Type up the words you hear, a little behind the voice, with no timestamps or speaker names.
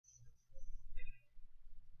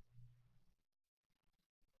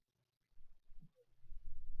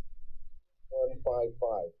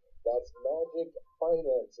That's Magic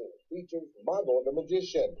Financing. Features Muggle the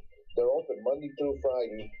Magician. They're open Monday through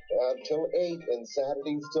Friday until 8 and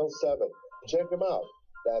Saturdays till 7. Check them out.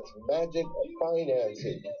 That's Magic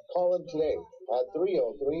Financing. Call them today at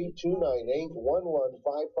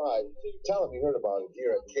 303-298-1155. Tell them you heard about it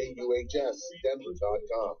here at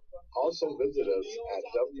KUHSdenver.com. Also visit us at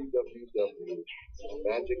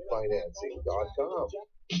www.magicfinancing.com.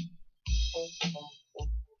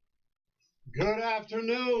 Good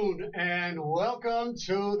afternoon and welcome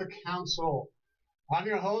to the council. I'm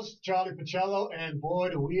your host, Charlie Pacello, and boy,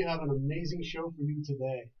 do we have an amazing show for you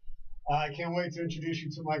today. I can't wait to introduce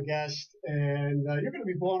you to my guest, and you're going to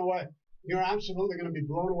be blown away. You're absolutely going to be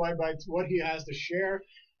blown away by what he has to share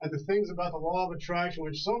and the things about the law of attraction,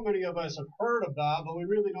 which so many of us have heard about, but we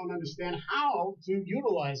really don't understand how to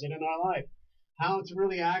utilize it in our life, how to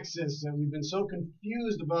really access it. We've been so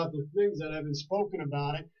confused about the things that have been spoken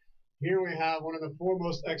about it. Here we have one of the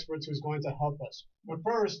foremost experts who's going to help us. But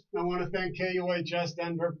first, I want to thank KUHS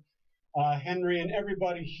Denver, Henry, and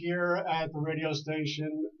everybody here at the radio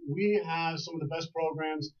station. We have some of the best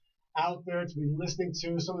programs out there to be listening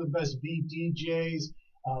to, some of the best VDJs,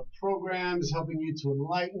 programs helping you to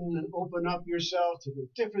enlighten and open up yourself to the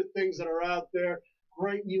different things that are out there.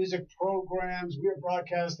 Great music programs. We are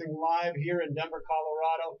broadcasting live here in Denver,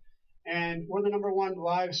 Colorado. And we're the #1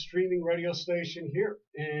 live streaming radio station here.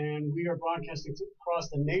 And we are broadcasting across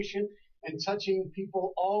the nation and touching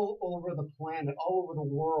people all over the planet, all over the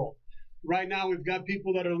world. Right now, we've got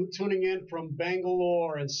people that are tuning in from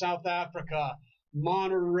Bangalore in South Africa,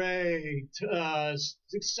 Monterey,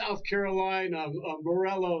 South Carolina,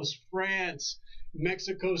 Morelos, France,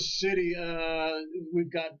 Mexico City. We've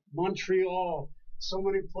got Montreal. So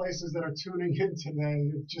many places that are tuning in today.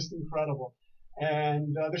 It's just incredible.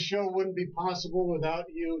 And the show wouldn't be possible without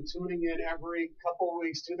you tuning in every couple of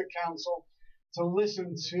weeks to the council to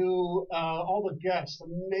listen to all the guests,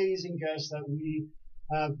 amazing guests that we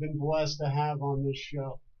have been blessed to have on this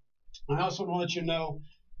show. I also want to let you know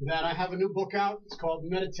that I have a new book out. It's called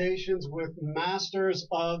Meditations with Masters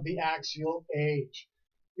of the Axial Age.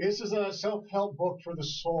 This is a self-help book for the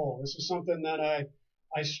soul. This is something that I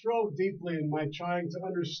strove deeply in my trying to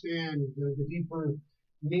understand the deeper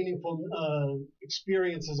meaningful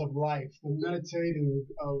experiences of life, the meditating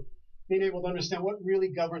of being able to understand what really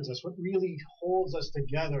governs us, what really holds us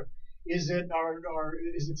together. Is it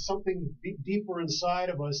is it something deeper inside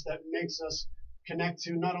of us that makes us connect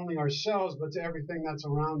to not only ourselves but to everything that's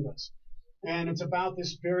around us? And it's about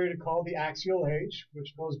this period called the Axial Age,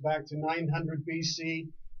 which goes back to 900 BC,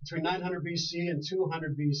 between 900 BC and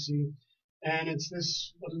 200 BC. And it's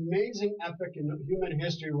this amazing epic in human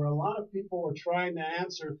history where a lot of people were trying to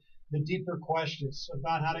answer the deeper questions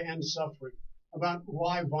about how to end suffering, about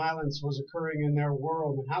why violence was occurring in their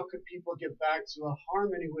world, and how could people get back to a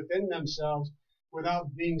harmony within themselves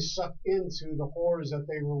without being sucked into the horrors that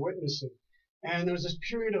they were witnessing. And there was this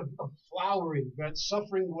period of flowering, that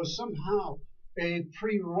suffering was somehow a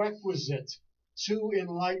prerequisite to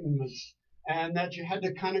enlightenment, and that you had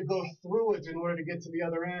to kind of go through it in order to get to the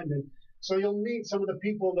other end. And so you'll meet some of the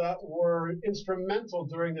people that were instrumental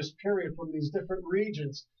during this period from these different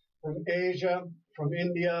regions, from Asia, from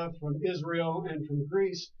India, from Israel, and from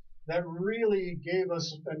Greece, that really gave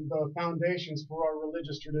us the foundations for our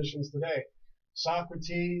religious traditions today.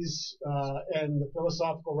 Socrates and the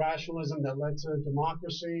philosophical rationalism that led to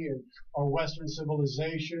democracy and our Western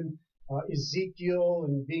civilization, Ezekiel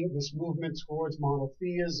and being this movement towards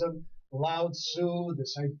monotheism, Lao Tzu,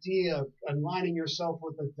 this idea of aligning yourself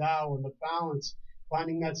with the Tao and the balance,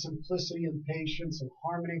 finding that simplicity and patience and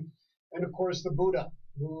harmony. And of course, the Buddha,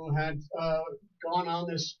 who had gone on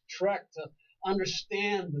this trek to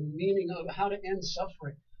understand the meaning of how to end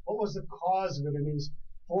suffering. What was the cause of it? And his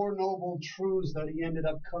Four Noble Truths that he ended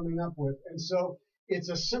up coming up with. And so it's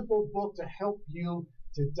a simple book to help you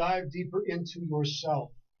to dive deeper into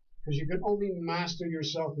yourself, because you can only master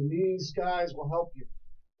yourself, and these guys will help you.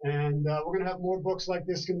 And we're going to have more books like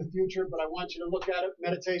this in the future, but I want you to look at it,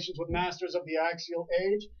 Meditations with Masters of the Axial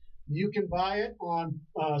Age. You can buy it on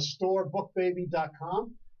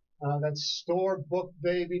storebookbaby.com. That's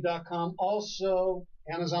storebookbaby.com. Also,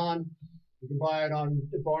 Amazon. You can buy it on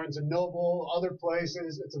Barnes & Noble, other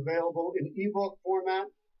places. It's available in ebook format,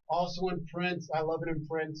 also in print. I love it in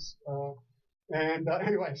print.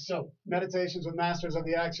 Anyway, so Meditations with Masters of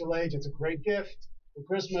the Axial Age. It's a great gift for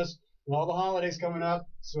Christmas and all the holidays coming up.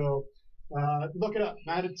 So look it up,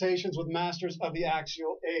 Meditations with Masters of the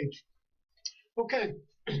Axial Age. Okay,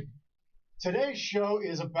 today's show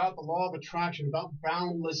is about the law of attraction, about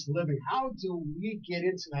boundless living. How do we get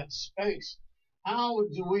into that space? How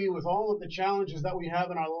do we, with all of the challenges that we have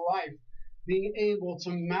in our life, being able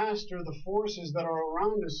to master the forces that are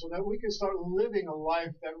around us so that we can start living a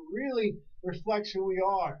life that really reflects who we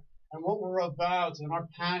are and what we're about and our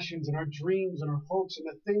passions and our dreams and our hopes and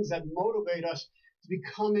the things that motivate us to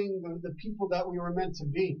becoming the people that we were meant to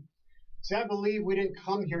be. See, I believe we didn't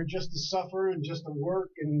come here just to suffer and just to work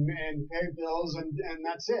and pay bills and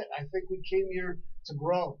that's it. I think we came here to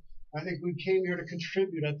grow. I think we came here to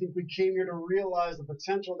contribute. I think we came here to realize the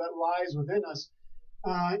potential that lies within us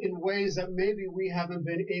in ways that maybe we haven't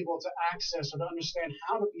been able to access or to understand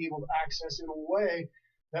how to be able to access in a way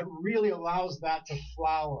that really allows that to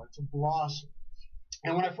flower, to blossom.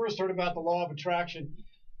 And when I first heard about the law of attraction,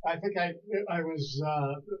 I think it was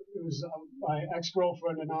my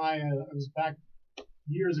ex-girlfriend and it was back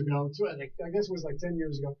years ago, too. I guess it was like 10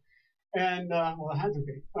 years ago. And, well, it had to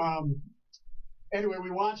be. Anyway, we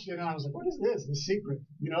watched it and I was like, what is this? The Secret,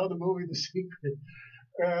 the movie The Secret.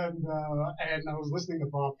 And I was listening to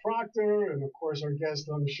Bob Proctor and, of course, our guest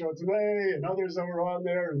on the show today and others that were on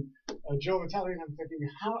there and Joe Vitale. And I'm thinking,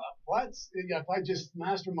 if I just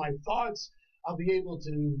master my thoughts, I'll be able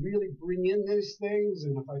to really bring in these things.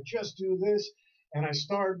 And if I just do this and I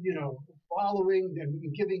start, following and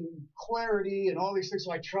giving clarity and all these things.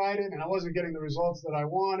 So I tried it and I wasn't getting the results that I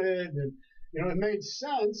wanted. And, it made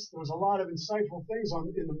sense. There was a lot of insightful things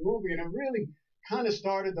in the movie. And it really kind of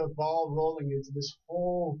started the ball rolling into this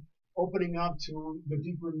whole opening up to the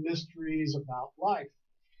deeper mysteries about life.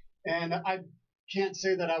 And I can't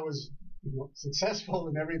say that I was successful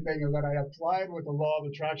in everything or that I applied with the law of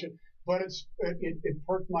attraction, but it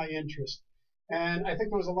perked my interest. And I think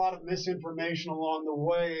there was a lot of misinformation along the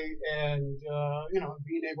way and,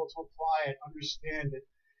 being able to apply it, understand it.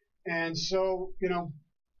 And so,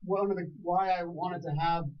 why I wanted to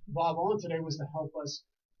have Bob on today was to help us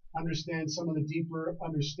understand some of the deeper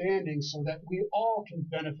understanding so that we all can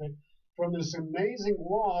benefit from this amazing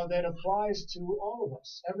law that applies to all of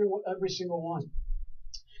us, every single one.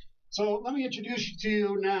 So let me introduce to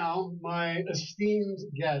you now my esteemed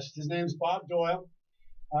guest. His name's Bob Doyle.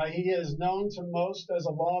 He is known to most as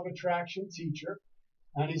a law of attraction teacher,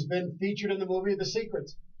 and he's been featured in the movie The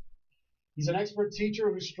Secret. He's an expert teacher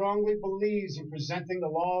who strongly believes in presenting the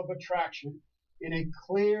law of attraction in a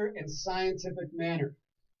clear and scientific manner.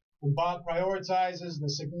 And Bob prioritizes the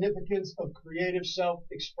significance of creative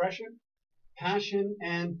self-expression, passion,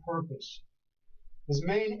 and purpose. His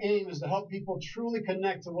main aim is to help people truly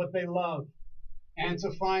connect to what they love and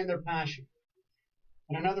to find their passion.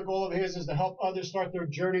 And another goal of his is to help others start their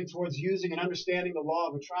journey towards using and understanding the law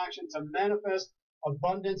of attraction to manifest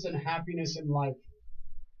abundance and happiness in life.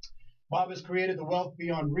 Bob has created the Wealth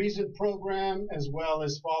Beyond Reason program, as well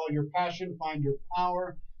as Follow Your Passion, Find Your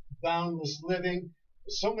Power, Boundless Living.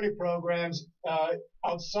 So many programs.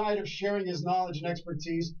 Outside of sharing his knowledge and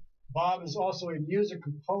expertise, Bob is also a music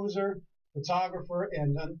composer, photographer,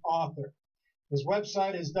 and an author. His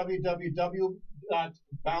website is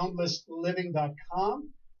www.boundlessliving.com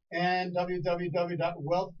and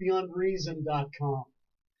www.wealthbeyondreason.com.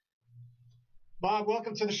 Bob,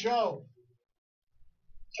 welcome to the show.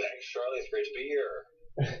 Thanks, Charlie. It's great to be here.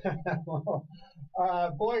 Well,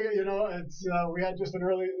 boy, it's we had just an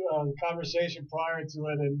early conversation prior to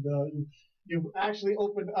it, and you actually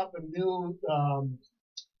opened up a new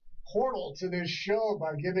portal to this show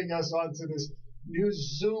by giving us onto this new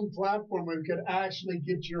Zoom platform where we could actually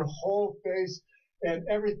get your whole face and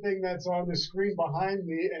everything that's on the screen behind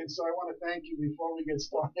me. And so I want to thank you before we get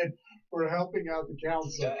started for helping out the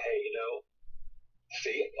council. Yeah, hey,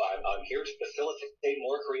 see, I'm here to facilitate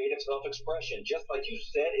more creative self-expression, just like you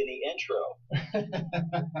said in the intro.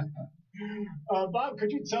 Bob, could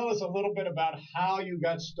you tell us a little bit about how you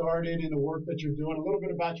got started in the work that you're doing, a little bit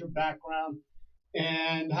about your background,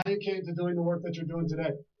 and how you came to doing the work that you're doing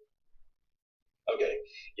today? Okay,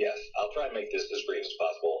 yes, I'll try and make this as brief as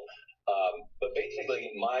possible. But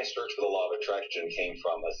basically, my search for the law of attraction came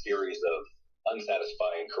from a series of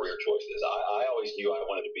unsatisfying career choices. I always knew I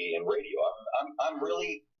wanted to be in radio. I'm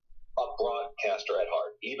really a broadcaster at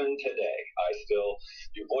heart. Even today, I still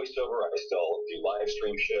do voiceover. I still do live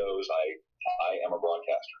stream shows. I am a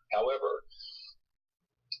broadcaster. However,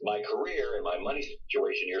 my career and my money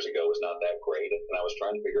situation years ago was not that great, and I was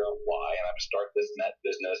trying to figure out why, and I would start this and that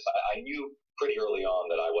business. I knew pretty early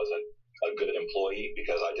on that I wasn't a good employee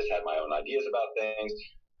because I just had my own ideas about things.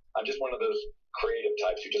 I'm just one of those creative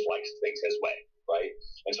types who just likes things his way, right?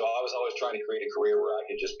 And so I was always trying to create a career where I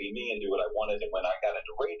could just be me and do what I wanted. And when I got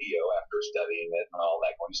into radio after studying it and all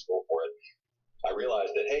that, going to school for it, I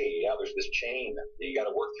realized that, hey, yeah, there's this chain that you got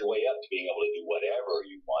to work your way up to being able to do whatever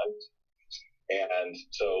you want. And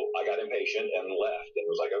so I got impatient and left and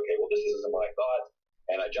was like, okay, well, this isn't what I thought.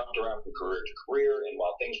 And I jumped around from career to career, and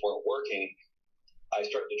while things weren't working, I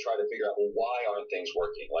started to try to figure out, well, why aren't things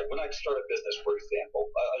working? Like when I started a business, for example,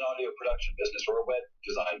 an audio production business or a web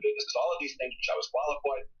design business, all of these things which I was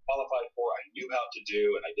qualified for, I knew how to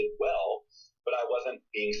do, and I did well, but I wasn't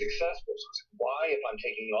being successful. So why, if I'm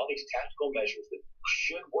taking all these tactical measures that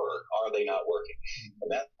should work, are they not working?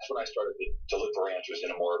 And that's when I started to look for answers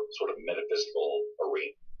in a more sort of metaphysical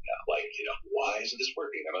arena. Like, why isn't this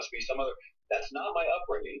working? There must be some other. That's not my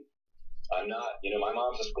upbringing. I'm not, my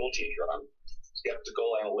mom's a school teacher. I'm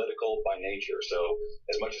skeptical, analytical by nature. So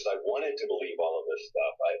as much as I wanted to believe all of this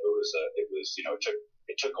stuff,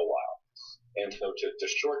 it took a while. And so to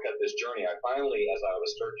shortcut this journey, I finally, as I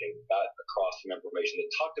was searching, got across some information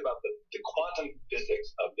that talked about the quantum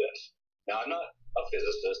physics of this. Now, I'm not a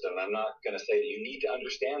physicist, and I'm not going to say that you need to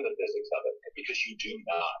understand the physics of it, because you do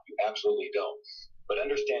not. You absolutely don't. But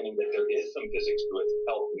understanding that there is some physics to it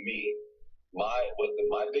helped me.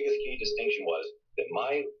 My biggest key distinction was that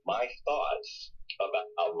my thoughts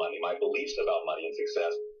about money, my beliefs about money and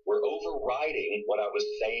success were overriding what I was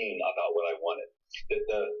saying about what I wanted. That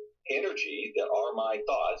the energy that are my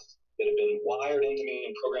thoughts that have been wired into me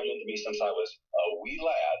and programmed into me since I was a wee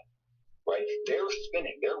lad, right? They're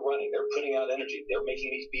spinning, they're running, they're putting out energy, they're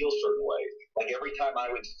making me feel certain ways. Like every time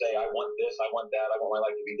I would say, I want this, I want that, I want my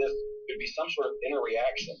life to be this, there'd be some sort of inner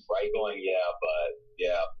reaction, right? Going,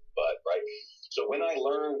 but, right? So when I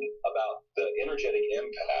learned about the energetic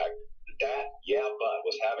impact that but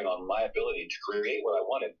was having on my ability to create what I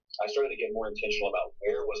wanted, I started to get more intentional about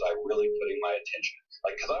where was I really putting my attention.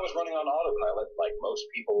 Like, because I was running on autopilot like most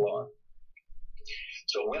people are.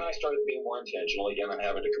 So when I started being more intentional, again, I'm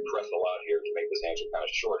having to compress a lot here to make this answer kind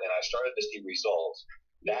of short, and I started to see results.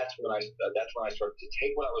 That's when I started to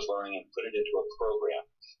take what I was learning and put it into a program.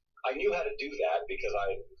 I knew how to do that because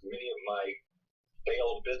many of my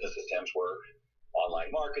failed business attempts were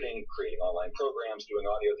online marketing, creating online programs, doing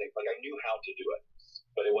audio things. Like I knew how to do it,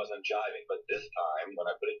 but it wasn't jiving. But this time, when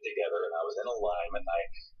I put it together and I was in alignment, I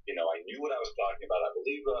knew what I was talking about. I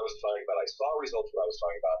believed what I was talking about. I saw results what I was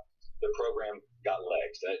talking about. The program got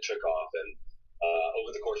legs and it took off. And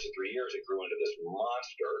over the course of 3 years, it grew into this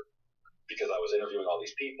monster because I was interviewing all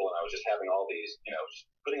these people and I was just having all these, just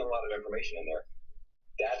putting a lot of information in there.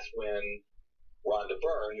 That's when Rhonda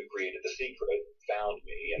Byrne, who created The Secret, found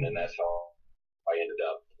me, and then that's how I ended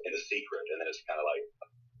up in The Secret, and then it's kind of like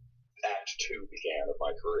Act 2 began of my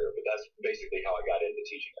career. But that's basically how I got into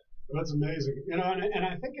teaching it. That's amazing. And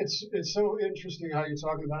I think it's so interesting how you're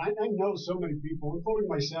talking about it. I know so many people, including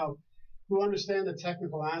myself, who understand the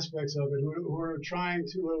technical aspects of it, who are trying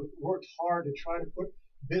to work hard to try to put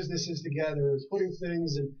businesses together, putting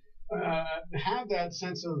things and have that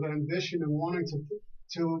sense of ambition and wanting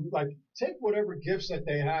to like take whatever gifts that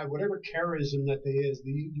they have, whatever charism that they is,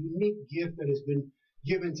 the unique gift that has been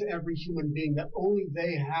given to every human being that only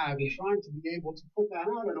they have, and trying to be able to put that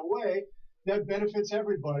out in a way that benefits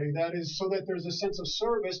everybody. That is so that there's a sense of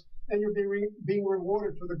service, and you're being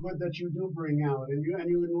rewarded for the good that you do bring out, and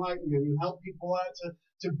you enlighten them, you help people out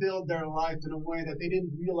to build their life in a way that they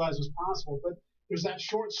didn't realize was possible. But there's that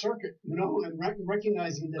short circuit, and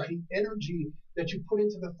recognizing that the energy that you put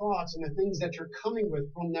into the thoughts and the things that you're coming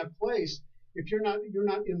with from that place, if you're not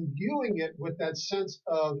imbuing it with that sense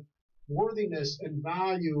of worthiness and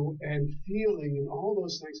value and feeling and all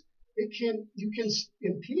those things, you can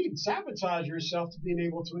impede, sabotage yourself to being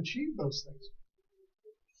able to achieve those things.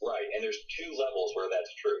 Right, and there's two levels where that's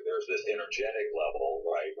true. There's this energetic level,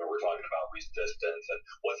 right, where we're talking about resistance and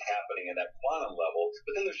what's happening in that quantum level,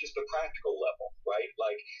 but then there's just the practical level, right?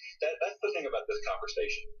 Like, that's the thing about this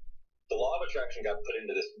conversation. The law of attraction got put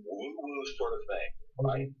into this woo-woo sort of thing,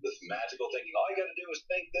 right? This magical thinking. All you got to do is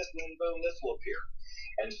think this, and then boom, this will appear.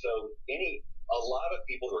 And so a lot of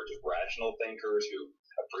people who are just rational thinkers who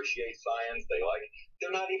appreciate science,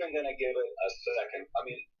 they're not even going to give it a second. I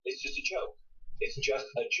mean, it's just a joke. It's just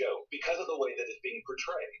a joke because of the way that it's being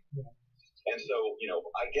portrayed. Yeah. And so,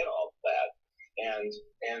 I get all that. And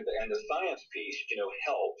the science piece,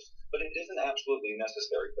 helps, but it isn't absolutely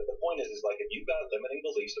necessary. But the point is like, if you've got limiting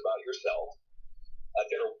beliefs about yourself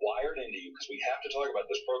that are wired into you, because we have to talk about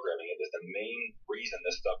this programming, it is the main reason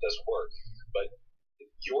this stuff doesn't work. But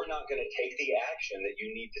you're not going to take the action that you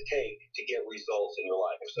need to take to get results in your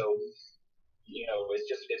life. So,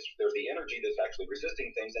 there's the energy that's actually resisting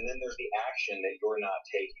things, and then there's the action that you're not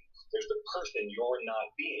taking. There's the person you're not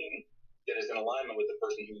being that is in alignment with the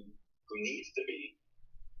person who needs to be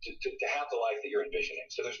to have the life that you're envisioning.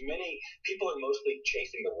 So there's many people are mostly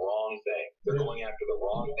chasing the wrong thing. They're going after the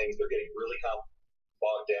wrong things. They're getting really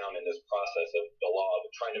bogged down in this process of the law of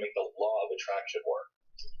trying to make the law of attraction work.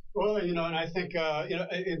 Well, and I think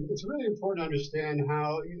it's really important to understand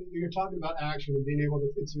how you're talking about action and being able to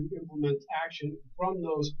implement action from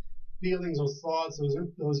those feelings, those thoughts,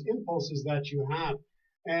 those impulses that you have.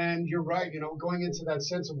 And you're right, going into that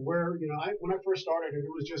sense of where, when I first started, it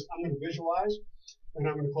was just I'm going to visualize, and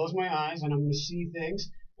I'm going to close my eyes, and I'm going to see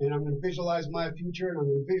things, and I'm going to visualize my future, and I'm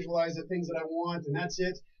going to visualize the things that I want, and that's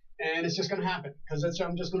it. And it's just going to happen because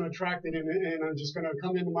I'm just going to attract it, and I'm just going to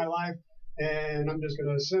come into my life, and I'm just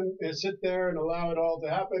going to sit there and allow it all to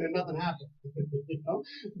happen, and nothing happened.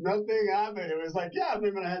 Nothing happened. It was like, yeah,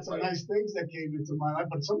 maybe I had some nice things that came into my life,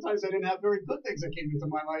 but sometimes I didn't have very good things that came into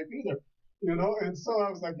my life either. And so I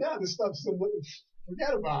was like, yeah, this stuff's,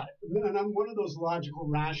 forget about it. And I'm one of those logical,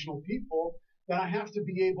 rational people that I have to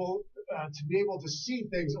be able to see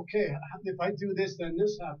things. Okay, if I do this, then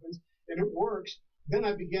this happens, and it works. Then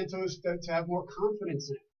I began to have more confidence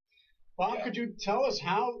in it. Bob, could you tell us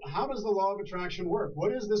how does the law of attraction work?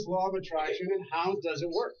 What is this law of attraction, and how does it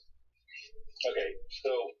work? Okay, so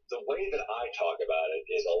the way that I talk about it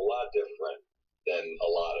is a lot different than a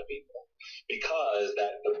lot of people, because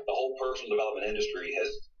the whole personal development industry has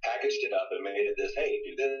packaged it up and made it this, hey,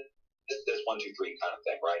 do this 1, 2, 3 kind of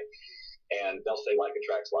thing, right? And they'll say like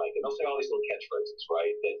attracts like, and they'll say all these little catchphrases,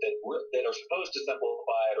 right, that are supposed to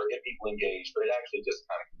simplify it or get people engaged, but it actually just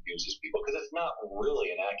kind of confuses people because it's not really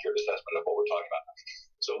an accurate assessment of what we're talking about.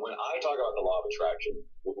 So when I talk about the law of attraction,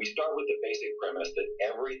 we start with the basic premise that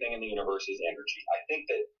everything in the universe is energy. I think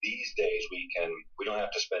that these days we don't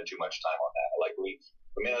have to spend too much time on that. Like we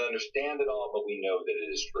may not understand it all, but we know that it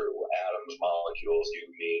is true. Atoms, molecules, you,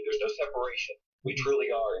 me, there's no separation. We truly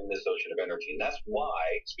are in this ocean of energy. And that's why,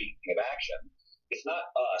 speaking of action, it's not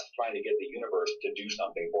us trying to get the universe to do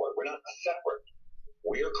something for it. We're not separate.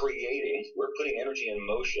 We're putting energy in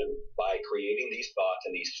motion by creating these thoughts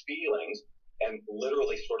and these feelings and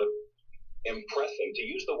literally sort of impressing, to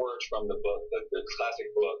use the words from the book, the classic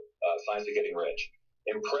book, Science of Getting Rich,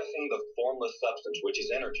 impressing the formless substance, which is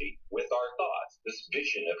energy, with our thoughts, this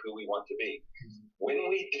vision of who we want to be. When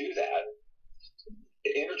we do that,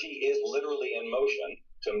 the energy is literally in motion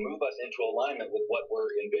to move us into alignment with what we're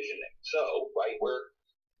envisioning. So, right,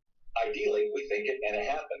 ideally, we think it and it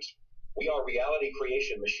happens. We are reality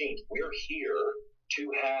creation machines. We're here to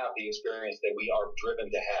have the experience that we are driven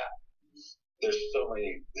to have. There's so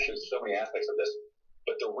many aspects of this.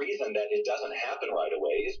 But the reason that it doesn't happen right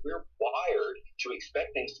away is we're wired to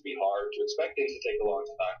expect things to be hard, to expect things to take a long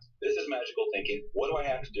time. This is magical thinking. What do I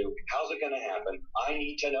have to do? How's it going to happen? I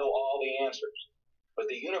need to know all the answers. But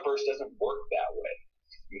the universe doesn't work that way.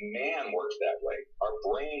 Man works that way. Our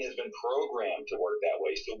brain has been programmed to work that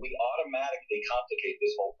way, so we automatically complicate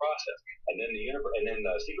this whole process. And then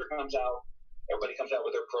the secret comes out. Everybody comes out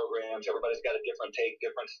with their programs. Everybody's got a different take,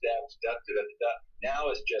 different steps. Now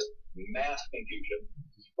it's just mass confusion,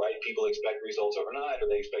 right? People expect results overnight, or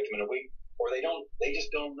they expect them in a week, or they don't. They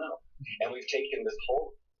just don't know. And we've taken this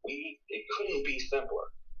whole. It couldn't be simpler.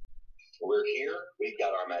 We're here, we've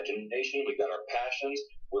got our imagination, we've got our passions,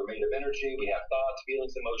 we're made of energy, we have thoughts,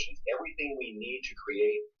 feelings, emotions, everything we need to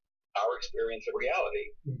create our experience of reality.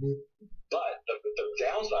 Mm-hmm. But the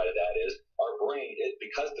downside of that is our brain,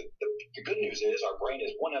 because the good news is our brain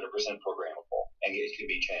is 100% programmable and it can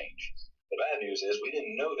be changed. The bad news is we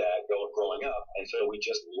didn't know that growing up, and so we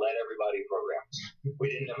just let everybody program us.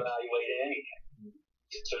 We didn't evaluate anything.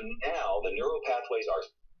 So now the neural pathways are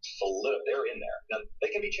they're in there. Now, they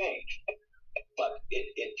can be changed, but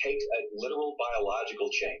it takes a literal biological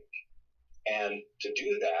change. And to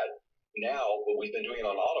do that, now, we've been doing it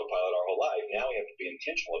on autopilot our whole life. Now we have to be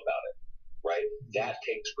intentional about it, right? That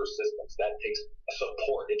takes persistence. That takes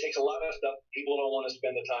support. It takes a lot of stuff people don't want to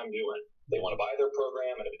spend the time doing. They want to buy their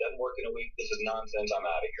program, and if it doesn't work in a week, this is nonsense. I'm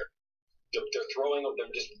out of here. They're just throwing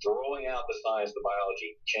out the science, the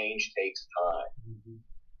biology. Change takes time. Mm-hmm.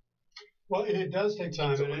 Well, it does take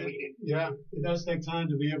time. It does take time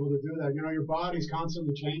to be able to do that. Your body's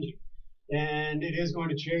constantly changing, and it is going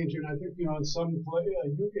to change. And I think,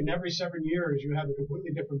 in every 7 years, you have a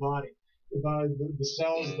completely different body. The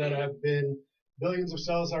cells that have been, billions of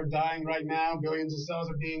cells are dying right now. Billions of cells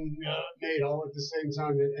are being made all at the same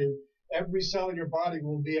time. And every cell in your body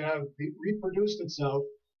will have reproduced itself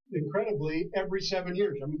incredibly every 7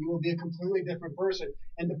 years. I mean, you will be a completely different person.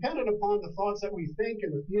 And dependent upon the thoughts that we think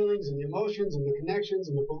and the feelings and the emotions and the connections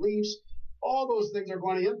and the beliefs, all those things are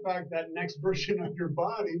going to impact that next version of your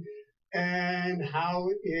body and how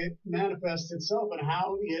it manifests itself and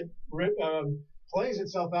how it plays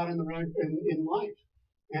itself out in life.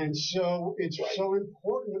 And so it's so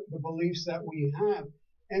important, the beliefs that we have.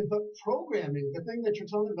 But programming, the thing that you're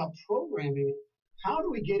talking about, programming, how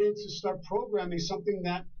do we get into start programming something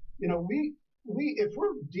that, if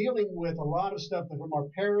we're dealing with a lot of stuff from our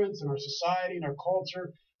parents and our society and our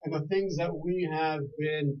culture and the things that we have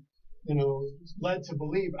been, led to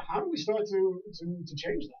believe, how do we start to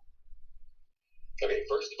change that? Okay,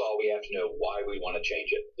 first of all, we have to know why we want to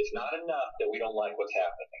change it. It's not enough that we don't like what's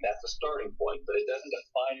happening. That's the starting point, but it doesn't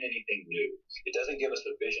define anything new. It doesn't give us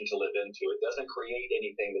a vision to live into. It doesn't create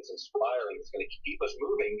anything that's inspiring. It's going to keep us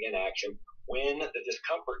moving in action when the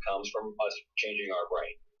discomfort comes from us changing our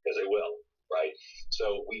brain, because it will, right?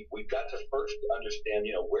 So we've got to first understand,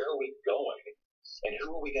 where are we going and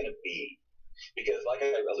who are we going to be? Because like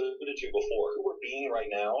I alluded to before, who we're being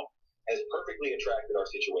right now has perfectly attracted our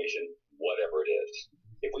situation, whatever it is.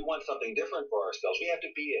 If we want something different for ourselves, we have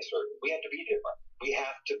to be different. We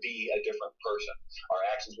have to be a different person. Our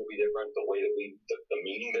actions will be different. The way that the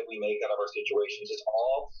meaning that we make out of our situations, it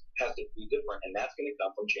all has to be different. And that's going to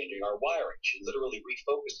come from changing our wiring, literally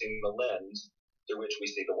refocusing the lens through which we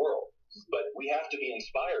see the world. But we have to be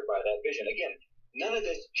inspired by that vision. Again, none of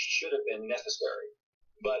this should have been necessary.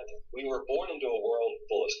 But we were born into a world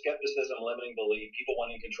full of skepticism, limiting belief, people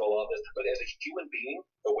wanting to control all this. But as a human being,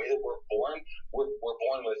 the way that we're born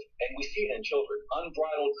with, and we see it in children,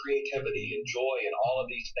 unbridled creativity and joy and all of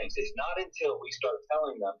these things. It's not until we start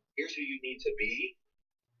telling them, here's who you need to be,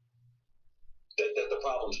 that the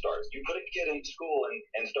problem starts. You put a kid in school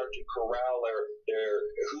and start to corral their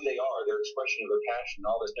who they are, their expression of their passion,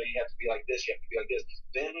 all this. No, you have to be like this, you have to be like this.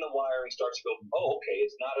 Then the wiring starts to go, oh, okay,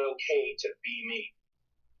 it's not okay to be me.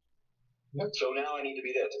 Yep. So now I need to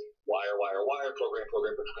be this. Wire,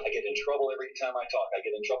 program. I get in trouble every time I talk. I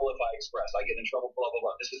get in trouble if I express. I get in trouble, blah, blah,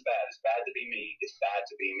 blah. This is bad. It's bad to be me. It's bad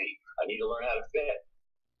to be me. I need to learn how to fit.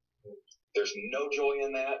 There's no joy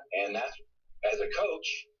in that. And that's, as a coach,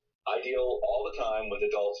 I deal all the time with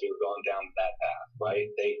adults who have gone down that path, right?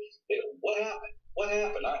 They what happened? What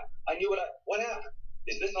happened? I knew what happened?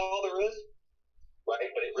 Is this all there is?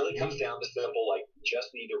 Right, but it really comes down to simple, like, you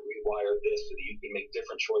just need to rewire this so that you can make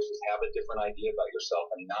different choices, have a different idea about yourself,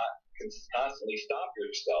 and not constantly stop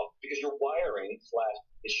yourself, because your wiring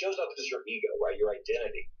it shows up as your ego, right, your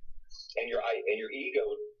identity, and your ego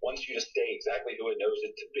wants you to stay exactly who it knows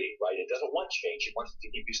it to be, right? It doesn't want change; it wants to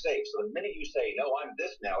keep you safe. So the minute you say, "No, I'm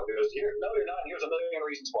this now," it goes, "Here, no, you're not. Here's a million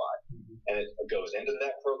reasons why." And it goes into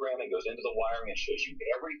that program, it goes into the wiring, and shows you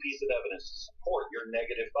every piece of evidence to support your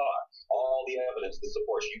negative thought. All the evidence that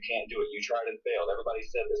supports you can't do it. You tried and failed. Everybody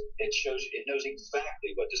said this. It knows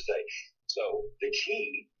exactly what to say. So the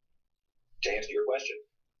key, to answer your question,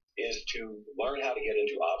 is to learn how to get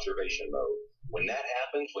into observation mode. When that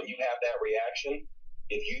happens, when you have that reaction,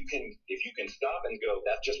 if you can stop and go,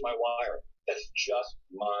 that's just my wiring. That's just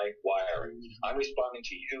my wiring. I'm responding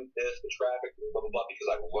to you, the traffic, blah, blah, blah, because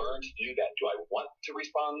I've learned to do that. Do I want to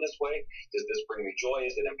respond this way? Does this bring me joy?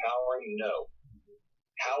 Is it empowering? No.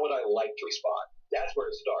 How would I like to respond? That's where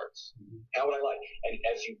it starts. How would I like? And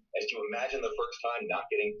as you imagine the first time not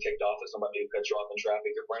getting ticked off at somebody who cuts you off in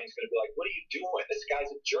traffic, your brain's going to be like, what are you doing? This guy's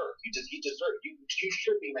a jerk. He deserves, you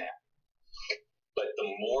should be mad. But the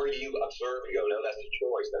more you observe and go, no, that's a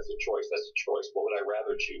choice. What would I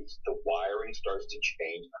rather choose? The wiring starts to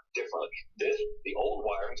change differently. The old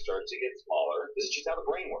wiring starts to get smaller. This is just how the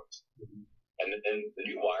brain works. And then the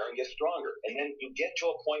new wiring gets stronger. And then you get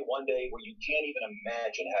to a point one day where you can't even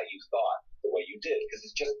imagine how you thought the way you did, because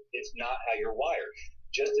it's not how you're wired.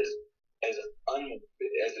 Just as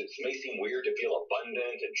it may seem weird to feel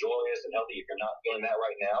abundant and joyous and healthy, if you're not feeling that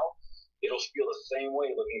right now, it'll feel the same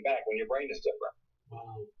way looking back when your brain is different.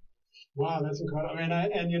 Wow, that's incredible. I mean,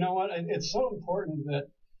 and you know what? It's so important that,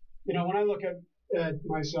 when I look at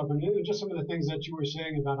myself and just some of the things that you were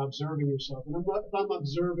saying about observing yourself, and if I'm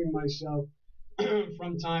observing myself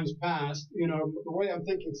from times past, the way I'm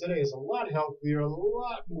thinking today is a lot healthier, a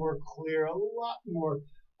lot more clear, a lot more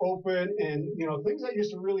open, and things that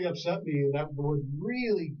used to really upset me that would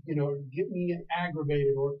really get me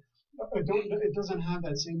aggravated, or it doesn't have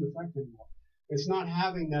that same effect anymore. It's not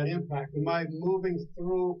having that impact. Am I moving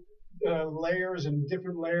through layers and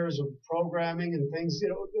different layers of programming and things?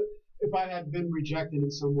 If I had been rejected in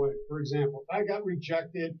some way, for example, if I got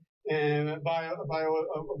rejected by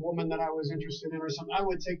a woman that I was interested in or something, I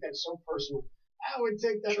would take that so personally. I would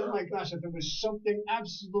take that, oh my gosh, if there was something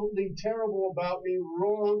absolutely terrible about me,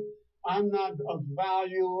 wrong, I'm not of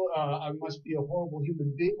value, I must be a horrible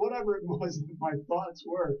human being, whatever it was that my thoughts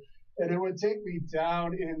were. And it would take me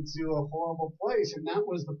down into a horrible place. And that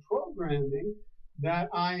was the programming that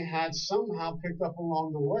I had somehow picked up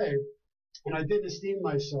along the way. And I didn't esteem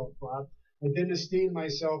myself, Bob. I didn't esteem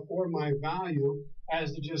myself or my value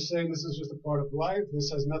as to just saying this is just a part of life. This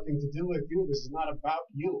has nothing to do with you. This is not about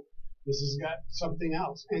you. This has got something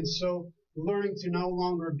else. And so learning to no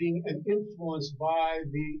longer being influenced by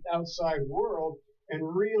the outside world and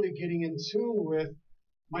really getting in tune with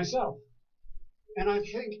myself. And I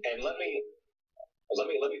think, and let me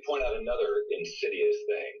point out another insidious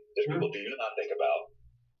thing that Sure. people do not think about.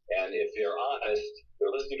 And if they're honest,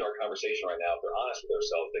 they're listening to our conversation right now, if they're honest with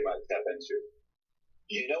themselves, they might tap into.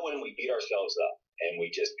 You know, when we beat ourselves up and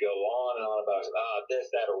we just go on and on about this,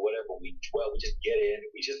 that, or whatever, we just get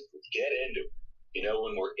into. You know,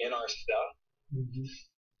 when we're in our stuff, mm-hmm.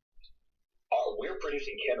 We're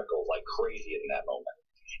producing chemicals like crazy in that moment.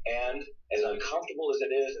 And as uncomfortable as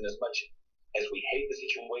it is, and as much as we hate the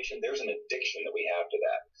situation, there's an addiction that we have to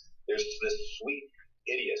that. There's this sweet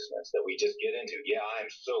hideousness that we just get into. Yeah, I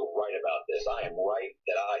am so right about this. I am right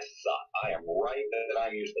that I suck. I am right that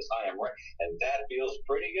I'm useless. I am right. And that feels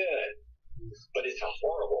pretty good. But it's a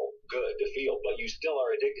horrible good to feel, but you still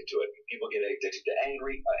are addicted to it. People get addicted to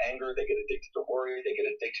anger, they get addicted to worry, they get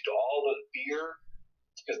addicted to all the fear,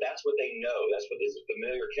 because that's what they know. That's what is a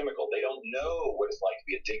familiar chemical. They don't know what it's like to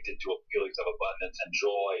be addicted to feelings of abundance and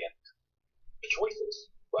joy and the choices,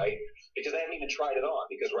 right? Because they haven't even tried it on,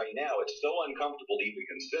 because right now it's so uncomfortable to even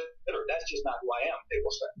consider. That's just not who I am, they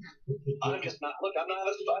will say. I'm just not, look, I'm not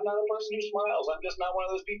a person who smiles. I'm just not one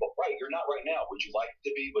of those people. Right, you're not right now. Would you like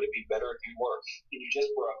to be? Would it be better if you were? Can you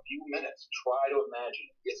just for a few minutes try to imagine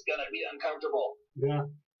it's going to be uncomfortable? Yeah.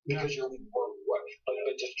 Because you're,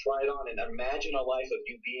 but just try it on and imagine a life of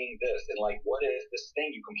you being this. And like, what if this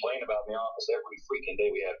thing you complain about in the office every freaking day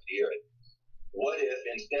we have to hear it? What if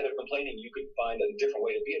instead of complaining, you could find a different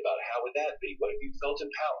way to be about it? How would that be? What if you felt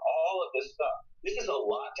empowered? All of this stuff. This is a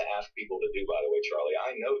lot to ask people to do, by the way, Charlie. I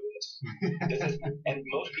know this. And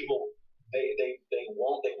most people, they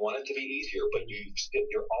want it to be easier, but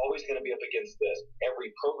you're always going to be up against this.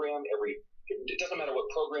 Every program, it doesn't matter what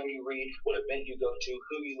program you read, what event you go to,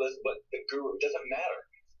 who you listen, but the guru, it doesn't matter.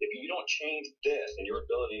 If you don't change this and your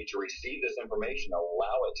ability to receive this information,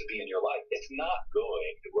 allow it to be in your life, it's not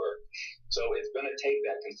going to work. So it's going to take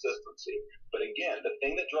that consistency. But again, the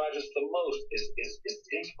thing that drives us the most is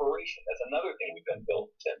inspiration. That's another thing we've been built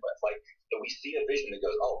in with. Like, that we see a vision that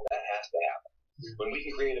goes, oh, that has to happen. When we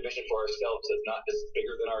can create a vision for ourselves that's not this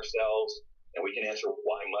bigger than ourselves, and we can answer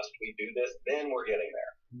why must we do this, then we're getting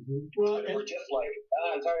there. Mm-hmm. Well, but if we're just like,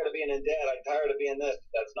 I'm tired of being in debt, I'm tired of being this,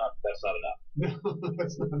 that's not enough. No,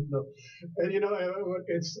 that's not enough. And you know,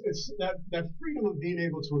 it's that freedom of being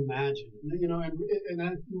able to imagine. You know, and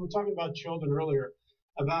we were talking about children earlier,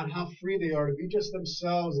 about how free they are to be just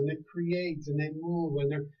themselves, and they create and they move,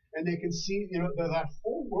 and they can see, you know, that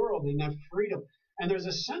whole world in that freedom. And there's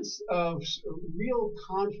a sense of real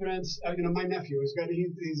confidence. You know, my nephew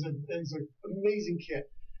he's an amazing kid,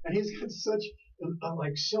 and he's got such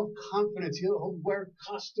like self-confidence. He'll wear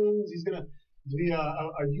costumes. He's gonna be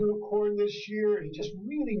a unicorn this year, and he just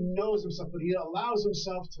really knows himself. But he allows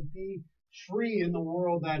himself to be free in the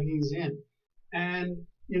world that he's in. And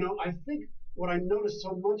you know, I think what I noticed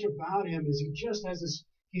so much about him is he just has this.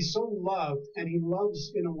 He's so loved, and he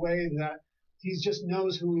loves in a way that he just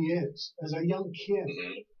knows who he is as a young kid.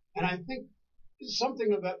 And I think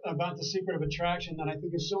something about the secret of attraction that I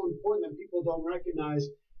think is so important that people don't recognize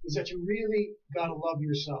is that you really got to love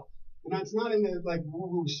yourself. And that's not in the like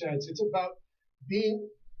woo-woo sense. It's about being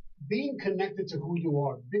connected to who you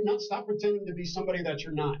are. Not stop pretending to be somebody that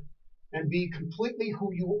you're not, and be completely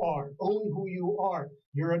who you are. Own who you are.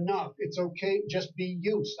 You're enough. It's okay. Just be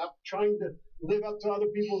you. Stop trying to live up to other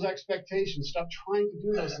people's expectations. Stop trying to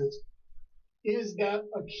do those things. Is that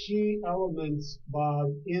a key element,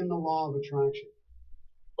 Bob, in the law of attraction?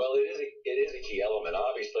 Well, it is a key element.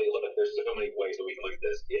 Obviously, look, there's so many ways that we can look at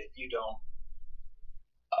this. If you don't,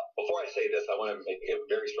 before I say this, I want to make a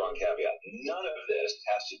very strong caveat. None of this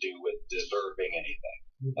has to do with deserving anything.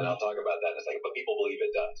 Mm-hmm. And I'll talk about that in a second, but people believe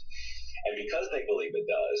it does. And because they believe it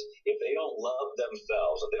does, if they don't love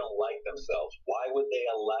themselves, if they don't like themselves, why would they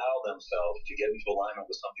allow themselves to get into alignment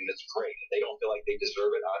with something that's great? If they don't feel like they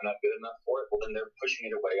deserve it, I'm not good enough for it, well, then they're pushing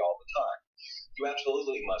it away all the time. You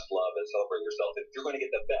absolutely must love and celebrate yourself. If you're going to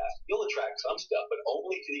get the best, you'll attract some stuff, but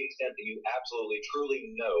only to the extent that you absolutely,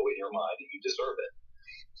 truly know in your mind that you deserve it.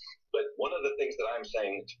 But one of the things that I'm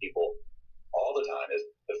saying to people all the time is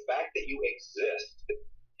the fact that you exist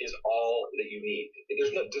is all that you need.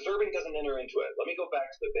 There's no deserving doesn't enter into it. Let me go back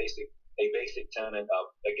to a basic tenet of,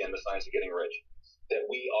 again, the science of getting rich, that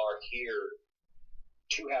we are here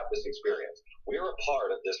to have this experience. We're a part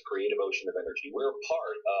of this creative ocean of energy. We're a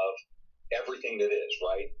part of everything that is,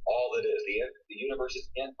 right? All that is. The universe is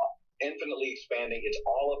infinitely expanding. It's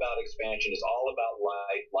all about expansion. It's all about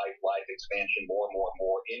life expansion, more,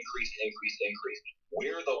 increase.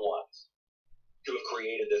 We're the ones to have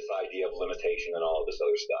created this idea of limitation and all of this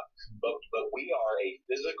other stuff. But we are a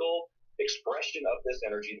physical expression of this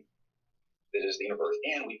energy that is the universe,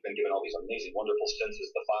 and we've been given all these amazing, wonderful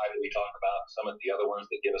senses, the five that we talk about, some of the other ones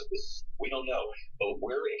that give us this, we don't know, but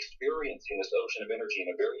we're experiencing this ocean of energy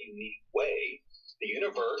in a very unique way. The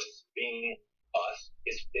universe, being us,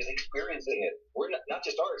 is experiencing it. We're not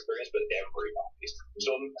just our experience, but everybody's.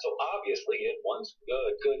 So obviously it wants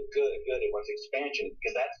good. It wants expansion,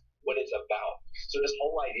 because that's what it's about. So this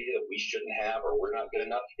whole idea that we shouldn't have or we're not good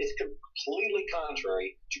enough is completely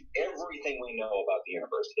contrary to everything we know about the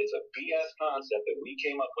universe. It's a BS concept that we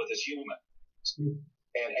came up with as humans.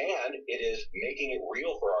 And it is making it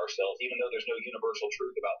real for ourselves, even though there's no universal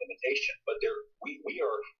truth about limitation. But we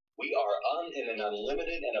are in an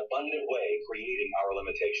unlimited and abundant way creating our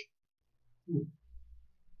limitation.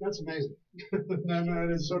 That's amazing. That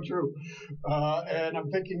is so true. And I'm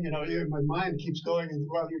thinking, my mind keeps going, and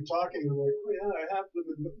while you're talking, I'm like, oh, yeah, I have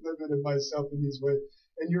limited myself in these ways.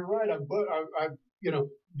 And you're right. I've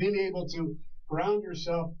been able to ground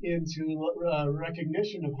yourself into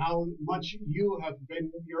recognition of how much you have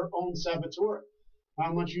been your own saboteur,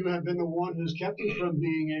 how much you have been the one who's kept you from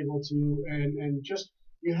being able to, and just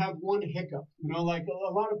you have one hiccup. Like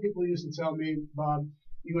a lot of people used to tell me, Bob,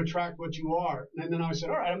 you attract what you are. And then I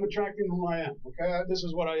said, all right, I'm attracting who I am. Okay, this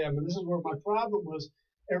is what I am. And this is where my problem was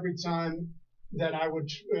every time that I would,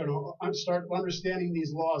 I'd start understanding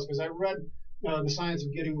these laws, because I read The Science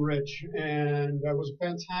of Getting Rich, and that was a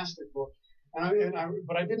fantastic book.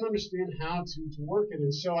 But I didn't understand how to work it.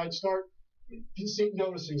 And so I'd start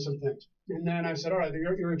noticing some things. And then I said, all right,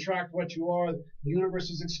 you attract what you are. The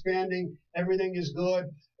universe is expanding. Everything is good.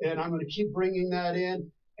 And I'm going to keep bringing that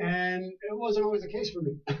in. And it wasn't always the case for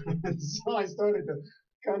me. So I started to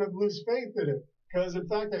kind of lose faith in it. Because, in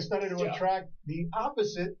fact, I started to attract the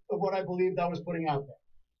opposite of what I believed I was putting out there.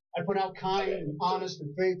 I put out kind and honest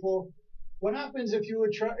and faithful. What happens if you're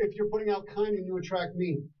putting out kind and you attract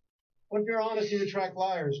mean? What if you're honest and you attract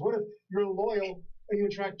liars? What if you're loyal and you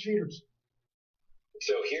attract cheaters?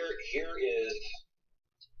 So here is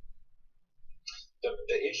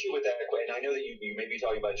the issue with that, and I know that you may be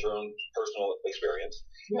talking about your own personal experience,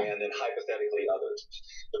 and then hypothetically others.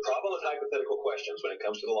 The problem with hypothetical questions when it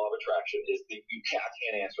comes to the law of attraction is that I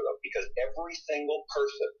can't answer them, because every single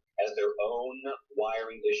person has their own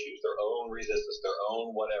wiring issues, their own resistance, their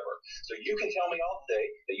own whatever. So you can tell me all day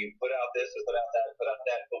that you put out this and put out that and put out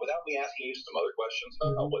that, but without me asking you some other questions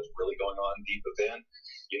about what's really going on deep within,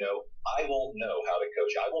 I won't know how to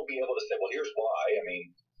coach. I won't be able to say, well, here's why. I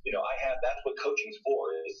mean, that's what coaching's for,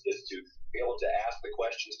 is to be able to ask the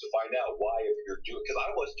questions to find out why you're doing, because I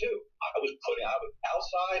was too. I was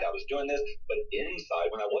outside, I was doing this, but inside,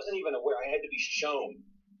 when I wasn't even aware, I had to be shown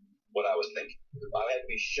what I was thinking. I had to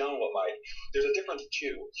be shown there's a difference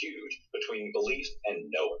too, huge, between beliefs and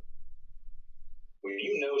knowing. When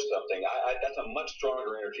you know something, that's a much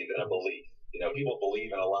stronger energy than a belief. People believe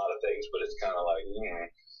in a lot of things, but it's kind of like,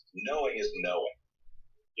 knowing is knowing.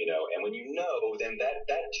 And when you know, then that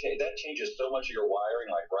changes so much of your wiring,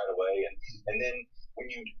 like right away. And then when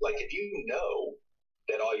if you know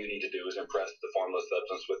that all you need to do is impress the formless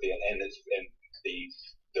substance with the energy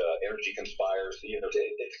conspires,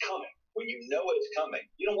 it's coming. When you know it's coming,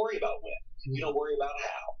 you don't worry about when. You don't worry about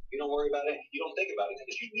how. You don't worry about it. You don't think about it,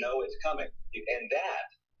 because you know it's coming. And that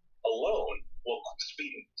alone will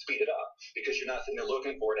speed it up, because you're not sitting there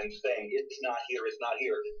looking for it and saying, it's not here,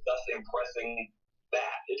 thus impressing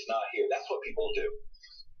that it's not here. That's what people do.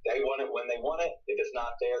 They want it when they want it. If it's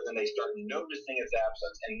not there, then they start noticing its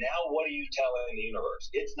absence. And now what are you telling the universe?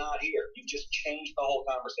 It's not here. You've just changed the whole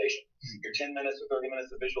conversation. Your 10 minutes or 30 minutes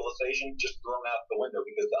of visualization just thrown out the window,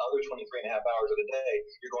 because the other 23 and a half hours of the day,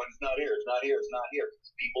 you're going, it's not here, it's not here, it's not here.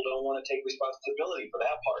 People don't want to take responsibility for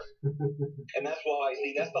that part. And that's why,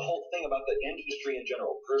 that's the whole thing about the industry in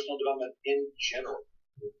general, personal development in general.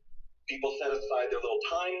 People set aside their little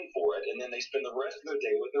time for it, and then they spend the rest of their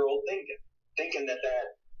day with their old thinking that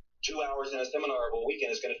 2 hours in a seminar of a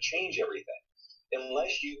weekend is going to change everything.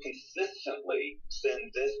 Unless you consistently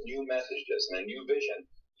send this new messages and a new vision,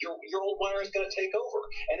 your old wire is going to take over.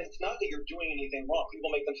 And it's not that you're doing anything wrong.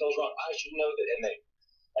 People make themselves wrong. I should know that.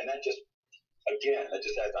 And that just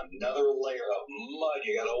adds another layer of mud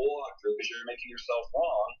you got to walk through, because you're making yourself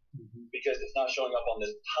wrong, because it's not showing up on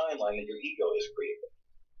this timeline that your ego has created.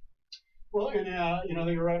 Well, and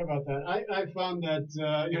you're right about that. I found that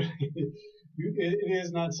it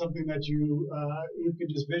is not something that you can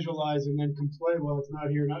just visualize and then complain. Well, it's not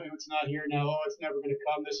here now. It's not here now. Oh, it's never going to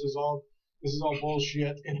come. This is all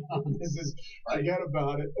bullshit. Forget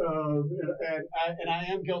about it. And I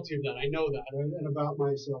am guilty of that. I know that, and about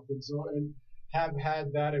myself, and have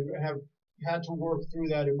had that, and have had to work through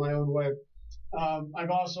that in my own way. I've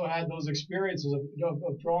also had those experiences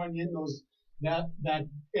of drawing in that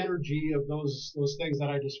energy of those things that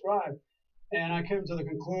I described. And I came to the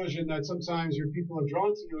conclusion that sometimes your people are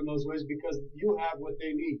drawn to you in those ways because you have what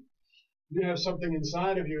they need. You have something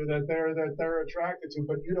inside of you that they're attracted to,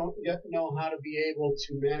 but you don't yet know how to be able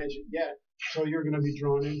to manage it yet. So you're going to be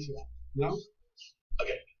drawn into that. No?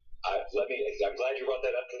 Okay. I'm glad you brought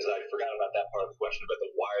that up because I forgot about that part of the question about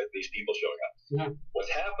why are these people showing up. Yeah.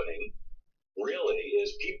 What's happening really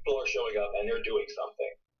is people are showing up and they're doing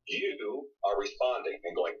something. You are responding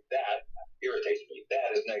and going, that irritates me.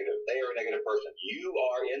 That is negative. They are a negative person. You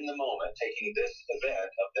are in the moment taking this event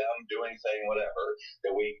of them doing, saying, whatever,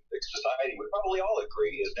 that society would probably all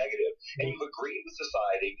agree is negative. And you've agreed with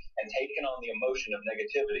society and taken on the emotion of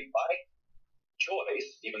negativity by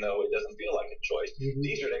choice, even though it doesn't feel like a choice. Mm-hmm.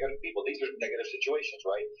 These are negative people. These are negative situations,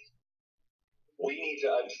 right? We need to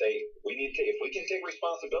say, if we can take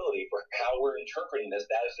responsibility for how we're interpreting this,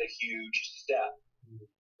 that is a huge step,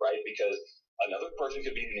 right? Because another person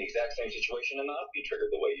could be in the exact same situation and not be triggered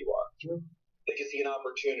the way you are. Sure. They could see an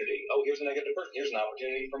opportunity. Oh, here's a negative person. Here's an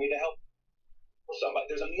opportunity for me to help somebody.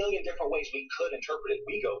 There's a million different ways we could interpret it.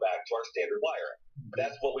 We go back to our standard wiring.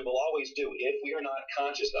 That's what we will always do if we are not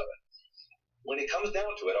conscious of it. When it comes down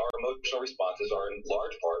to it, our emotional responses are in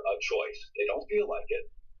large part a choice. They don't feel like it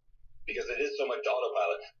because it is so much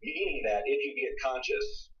autopilot, meaning that if you get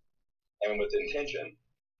conscious and with intention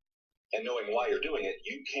and knowing why you're doing it,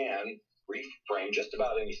 you can reframe just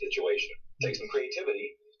about any situation. Take some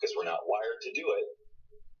creativity because we're not wired to do it.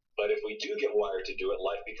 But if we do get wired to do it,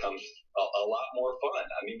 life becomes a lot more fun.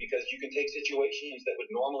 I mean, because you can take situations that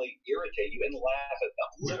would normally irritate you and laugh at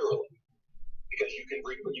them, literally. Because you can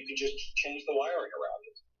just change the wiring around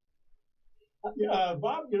it.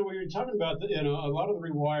 Bob, when you're talking about a lot of the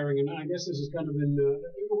rewiring, and I guess this is kind of in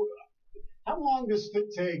how long does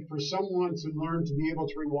it take for someone to learn to be able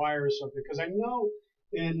to rewire something? Because I know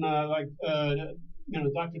in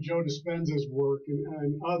Dr. Joe Dispenza's work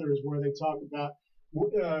and others where they talk about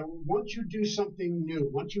once you do something new,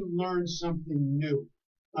 once you learn something new,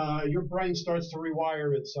 your brain starts to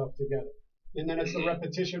rewire itself together. And then it's the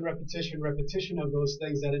repetition of those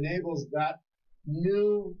things that enables that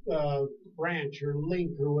new branch or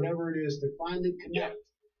link or whatever it is to finally connect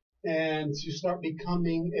and to start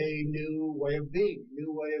becoming a new way of being,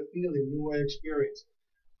 new way of feeling, new way of experience.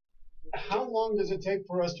 How long does it take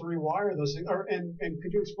for us to rewire those things? And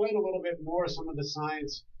could you explain a little bit more some of the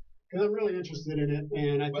science? Because I'm really interested in it,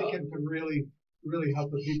 and I think it could really, really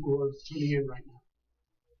help the people who are tuning in right now.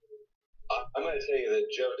 I'm going to tell you that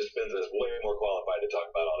Joe Dispenza is way more qualified to talk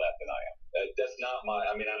about all that than I am. That's not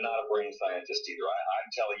I'm not a brain scientist either. I'm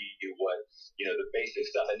telling you what, the basic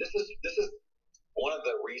stuff. And this is one of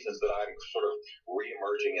the reasons that I'm sort of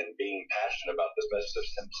re-emerging and being passionate about this message of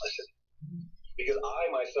simplicity. Because I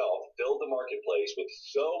myself filled the marketplace with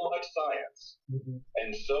so much science and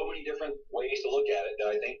so many different ways to look at it that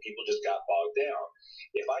I think people just got bogged down.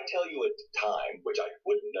 If I tell you a time, which I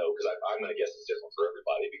wouldn't know because I'm going to guess it's different for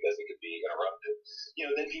everybody because it could be interrupted,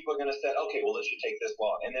 then people are going to say, okay, well, this should take this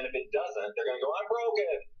long. And then if it doesn't, they're going to go, I'm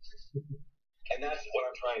broken. And that's what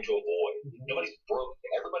I'm trying to avoid. Nobody's broken.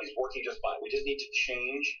 Everybody's working just fine. We just need to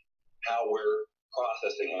change how we're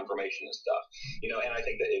processing information and stuff. And I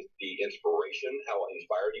think that if the inspiration, how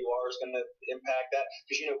inspired you are is going to impact that.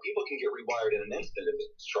 Because, people can get rewired in an instant if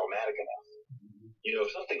it's traumatic enough.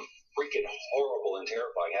 If something freaking horrible and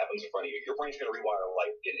terrifying happens in front of you, your brain's going to rewire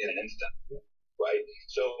like in an instant, right?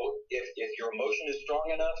 So if your emotion is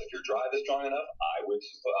strong enough, if your drive is strong enough, I would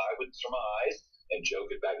surmise, and Joe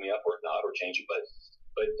could back me up or not or change it, but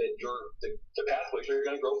that the pathways are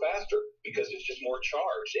going to grow faster because it's just more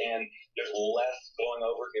charged and there's less going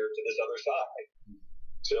over here to this other side.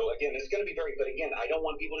 So again, it's going to be but again, I don't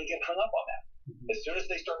want people to get hung up on that. As soon as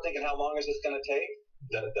they start thinking, how long is this going to take?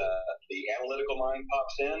 The analytical mind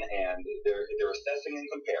pops in and they're assessing and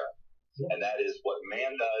comparing. And that is what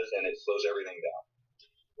man does, and it slows everything down.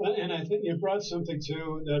 And I think you brought something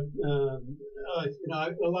too that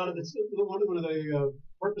a lot of this. One of the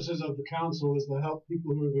purposes of the council is to help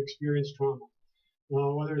people who have experienced trauma,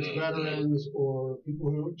 whether it's veterans or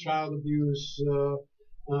people who child abuse,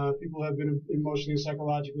 people who have been emotionally and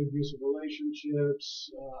psychologically abusive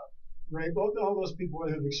relationships, rape. All those people who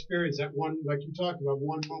have experienced that one, like you talked about,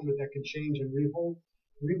 one moment that can change and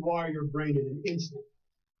rewire your brain in an instant.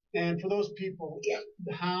 And for those people,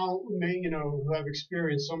 who have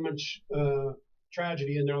experienced so much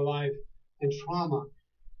tragedy in their life and trauma,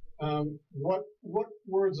 what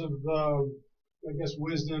words of,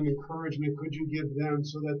 wisdom, encouragement could you give them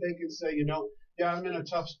so that they can say, I'm in a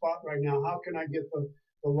tough spot right now. How can I get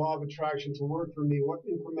the law of attraction to work for me? What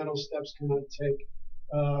incremental steps can I take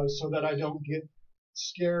so that I don't get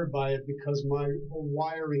scared by it because my whole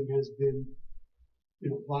wiring has been,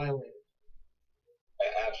 violated?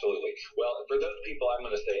 Absolutely. Well, for those people, I'm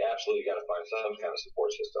going to say absolutely got to find some kind of support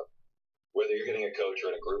system. Whether you're getting a coach or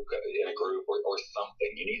in a group or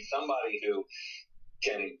something, you need somebody who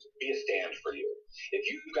can be a stand for you. If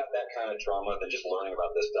you've got that kind of trauma, then just learning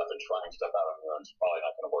about this stuff and trying stuff out on your own is probably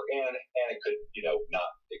not going to work. And it could,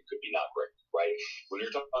 it could be not great, right? When you're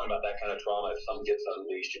talking about that kind of trauma, if something gets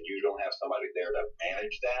unleashed and you don't have somebody there to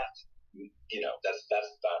manage that,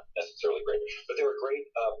 that's not necessarily great. But there are great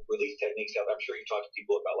release techniques out there. I'm sure you've talked to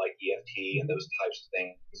people about like EFT and those types of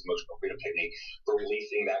things, emotional freedom technique, for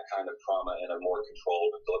releasing that kind of trauma in a more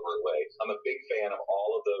controlled and deliberate way. I'm a big fan of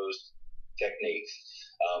all of those techniques.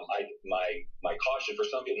 My caution for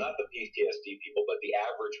some people, not the PTSD people, but the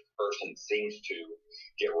average person seems to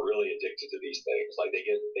get really addicted to these things. Like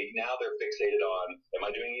now they're fixated on, am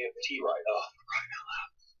I doing EFT right? Oh, right out loud.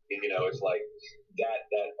 It's like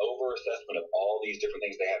that over assessment of all these different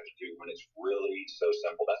things they have to do when it's really so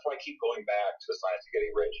simple. That's why I keep going back to the science of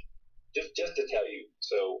getting rich. Just to tell you,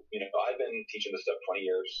 so I've been teaching this stuff 20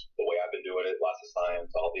 years, the way I've been doing it, lots of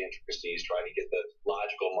science, all the intricacies, trying to get the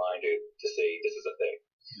logical mind to say this is a thing.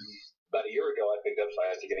 About a year ago, I picked up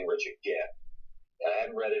Science of Getting Rich again. I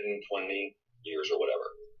hadn't read it in 20 years or whatever.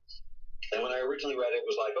 And when I originally read it, it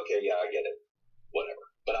was like, okay, yeah, I get it, whatever.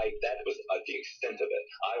 But that was the extent of it.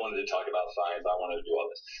 I wanted to talk about science. I wanted to do all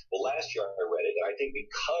this. Well, last year I read it, and I think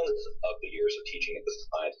because of the years of teaching at the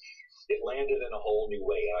science, it landed in a whole new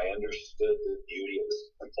way, and I understood the beauty of the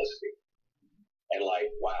simplicity. And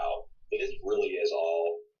like, wow, this really is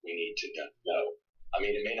all we need to know. I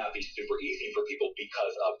mean, it may not be super easy for people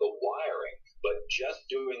because of the wiring, but just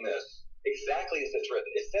doing this exactly as it's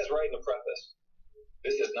written. It says right in the preface,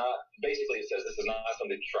 this is not, basically it says this is not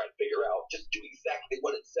something to try and figure out. Just do exactly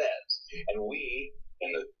what it says. And we, in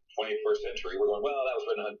the 21st century, we're going, well, that was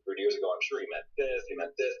written 100 years ago. I'm sure he meant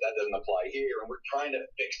this, that doesn't apply here. And we're trying to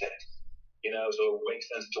fix it, so it makes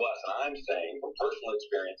sense to us. And I'm saying, from personal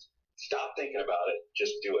experience, stop thinking about it.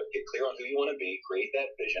 Just do it. Get clear on who you want to be, create that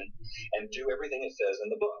vision, and do everything it says in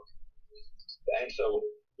the book. And so,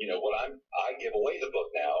 I give away the book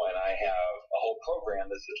now, and I have a whole program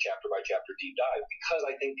that's a chapter by chapter deep dive, because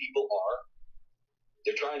I think people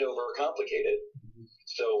they're trying to overcomplicate it.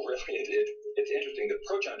 So really, it's interesting. The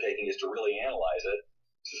approach I'm taking is to really analyze it,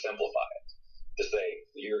 to simplify it, to say,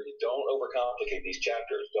 don't overcomplicate these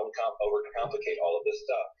chapters. Don't overcomplicate all of this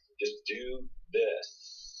stuff. Just do this.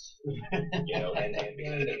 And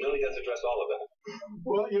because it really does address all of it.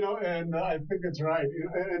 Well, and I think that's right.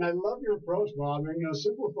 And I love your approach, Bob. And,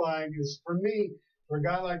 simplifying is, for me, for a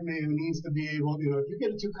guy like me who needs to be able, if you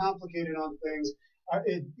get too complicated on things,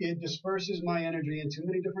 it disperses my energy in too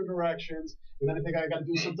many different directions. And then I think I got to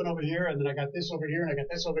do something over here, and then I got this over here, and I got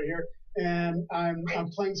this over here. And I'm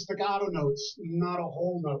playing staccato notes, not a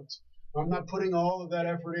whole note. I'm not putting all of that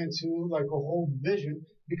effort into like a whole vision,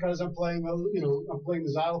 because I'm playing, I'm playing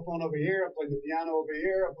the xylophone over here, I'm playing the piano over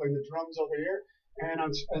here, I'm playing the drums over here,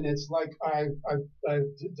 and it's like I've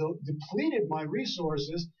depleted my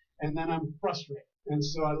resources, and then I'm frustrated. And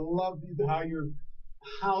so I love how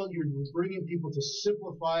you're bringing people to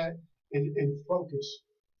simplify it and focus.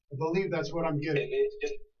 I believe that's what I'm getting.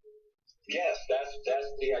 Yes, that's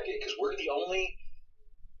the idea, because we're the only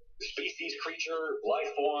species, creature,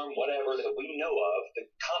 life form, whatever that we know of that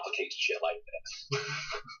complicates shit like this.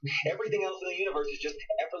 Everything else in the universe is just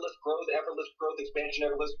effortless growth, expansion,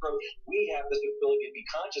 effortless growth. We have this ability to be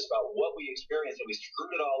conscious about what we experience, and we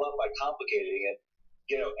screwed it all up by complicating it.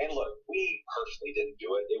 And look, we personally didn't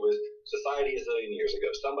do it. It was society a zillion years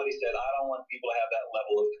ago. Somebody said, I don't want people to have that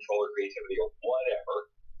level of control or creativity or whatever.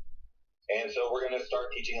 And so we're going to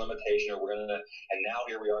start teaching limitation, and now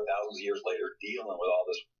here we are thousands of years later dealing with all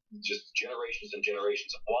this, just generations and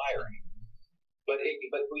generations of wiring. But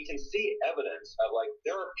we can see evidence of, like,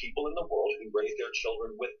 there are people in the world who raise their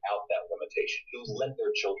children without that limitation, who let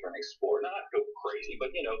their children explore, not go crazy,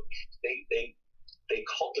 but they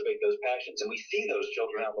cultivate those passions, and we see those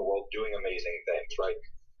children out in the world doing amazing things, right?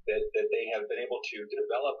 That they have been able to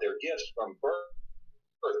develop their gifts from birth,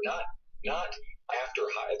 not after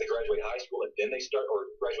they graduate high school and then they start,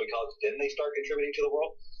 or graduate college, then they start contributing to the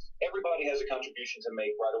world. Everybody has a contribution to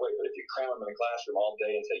make right away, but if you cram them in a classroom all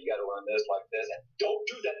day and say, you got to learn this like this, and don't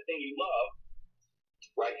do that thing you love,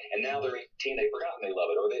 right? And now they're 18, they've forgotten they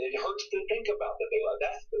love it, or it hurts to think about that they love it.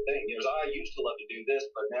 That's the thing. I used to love to do this,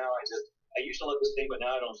 but now I used to love this thing, but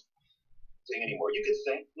now I don't sing anymore. You could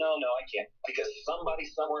sing? No, I can't, because somebody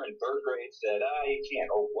somewhere in third grade said, you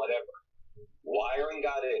can't, or whatever. Wiring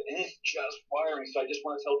got it, and it's just wiring. So I just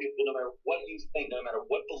want to tell people, no matter what you think, no matter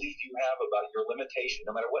what belief you have about your limitation,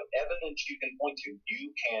 no matter what evidence you can point to,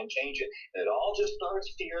 you can change it. And it all just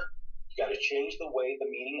starts here. You got to change the way,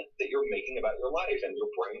 the meaning that you're making about your life, and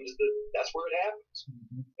your brain is that's where it happens.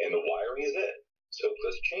 Mm-hmm. And the wiring is it. So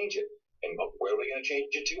let's change it. And where are we going to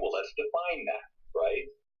change it to? Well, let's define that, right?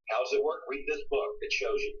 How does it work? Read this book. It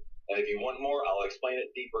shows you. And if you want more, I'll explain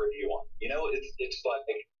it deeper if you want. You know, it's like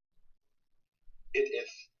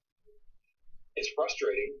it's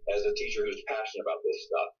frustrating as a teacher who's passionate about this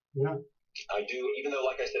stuff. Yeah. I do, even though,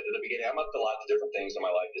 like I said at the beginning, I'm up to lots of different things in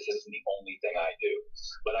my life. This isn't the only thing I do.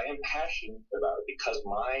 But I am passionate about it because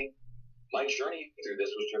my journey through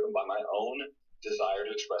this was driven by my own desire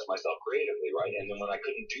to express myself creatively, right? And then when I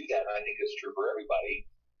couldn't do that, and I think it's true for everybody,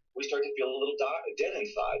 we start to feel a little dead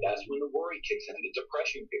inside. That's when the worry kicks in, the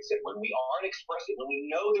depression kicks in, when we aren't expressing, when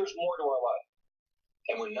we know there's more to our life.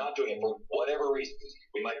 And we're not doing it for whatever reason.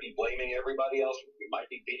 We might be blaming everybody else. We might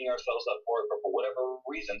be beating ourselves up for it, but for whatever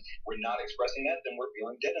reason, we're not expressing that, then we're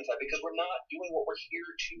feeling dead inside because we're not doing what we're here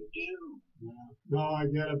to do. Yeah. No, I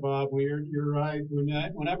get it, Bob. You're right.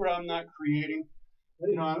 Whenever I'm not creating,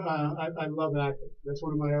 you know, I love acting. That's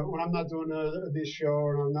one of my, when I'm not doing this show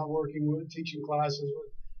or I'm not working with teaching classes with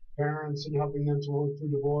parents and helping them to work through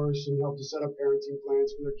divorce and help to set up parenting plans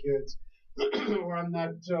for their kids. Or I'm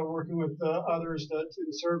not working with others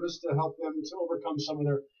in service to help them to overcome some of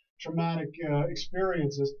their traumatic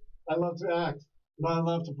experiences. I love to act, but I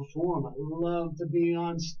love to perform. I love to be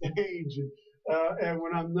on stage. And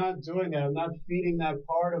when I'm not doing that, I'm not feeding that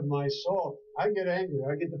part of my soul, I get angry,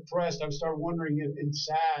 I get depressed, I start wondering and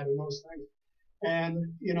sad and those things.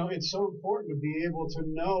 And, you know, it's so important to be able to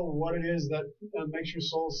know what it is that makes your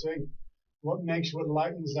soul sing, what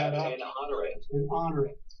lightens that up. And honor it. And honor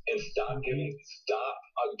it. And stop giving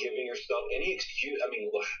yourself any excuse. I mean,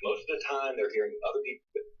 look, most of the time they're hearing other people.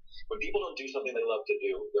 When people don't do something they love to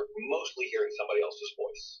do, they're mostly hearing somebody else's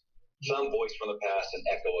voice. Some voice from the past, an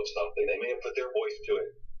echo of something. They may have put their voice to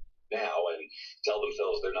it now and tell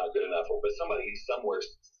themselves they're not good enough. But somebody somewhere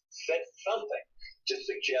said something to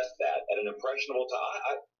suggest that at an impressionable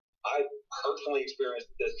time. I personally experienced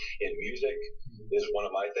this in music. Is one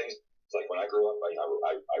of my things. It's like when I grew up, I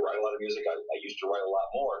write a lot of music. I used to write a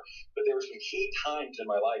lot more. But there were some key times in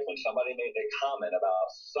my life when somebody made a comment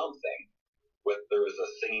about something, whether it was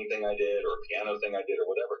a singing thing I did or a piano thing I did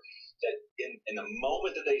or whatever, that in the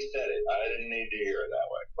moment that they said it, I didn't need to hear it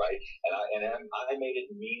that way, right? And I made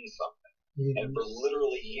it mean something. Mm-hmm. And for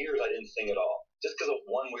literally years, I didn't sing at all, just because of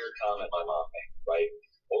one weird comment my mom made, right?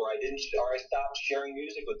 Or I stopped sharing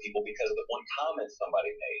music with people because of the one comment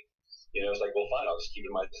somebody made. You know, it's like, well, fine, I'll just keep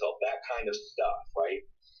it to myself, that kind of stuff, right?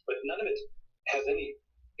 But none of it has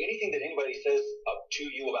anything that anybody says up to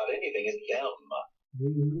you about anything is them.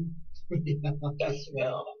 Mm-hmm. That's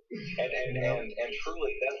them. And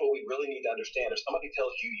truly, that's what we really need to understand. If somebody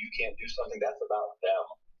tells you you can't do something, that's about them.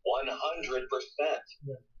 100%.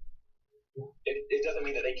 Yeah. It doesn't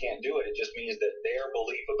mean that they can't do it. It just means that their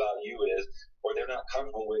belief about you is, or they're not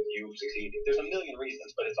comfortable with you succeeding. There's a million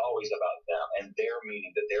reasons, but it's always about them and their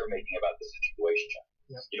meaning that they're making about the situation.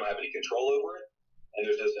 Yeah. You don't have any control over it, and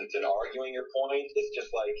there's no sense in arguing your point. It's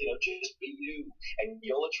just like, you know, just be you, and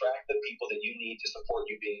you'll attract the people that you need to support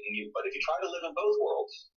you being you. But if you try to live in both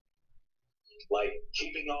worlds, like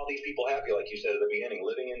keeping all these people happy, like you said at the beginning,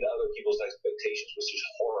 living into other people's expectations was just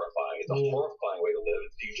horrifying. It's a horrifying way to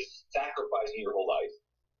live. You're just sacrificing your whole life.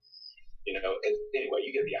 You know, anyway,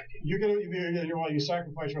 you get the idea. You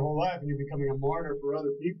sacrifice your whole life and you're becoming a martyr for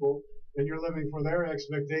other people, and you're living for their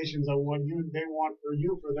expectations on what they want for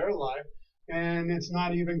you for their life. And it's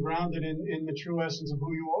not even grounded in the true essence of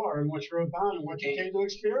who you are and what you're about and what you came to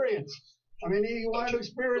experience. I mean, you want to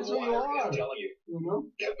experience who you are. Telling you,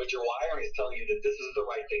 yeah, but your wiring is telling you that this is the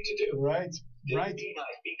right thing to do. Right. Right. Be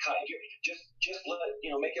nice, be kind. Just let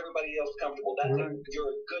make everybody else comfortable. That's right. You're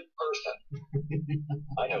a good person.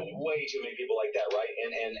 I know way too many people like that, right?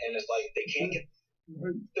 And it's like they can't get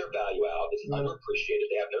their value out. It's underappreciated.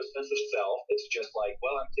 They have no sense of self. It's just like,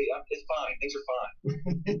 well, it's fine. Things are fine.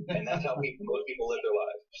 And that's how most people live their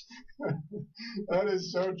lives. That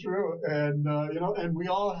is so true. And and we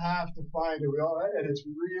all have to find it. And it's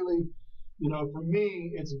really, for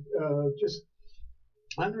me, it's just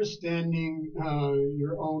understanding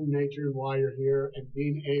your own nature and why you're here, and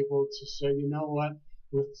being able to say, you know what,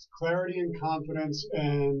 with clarity and confidence,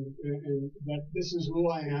 and that this is who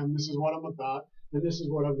I am, this is what I'm about, and this is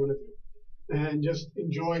what I'm going to do. And just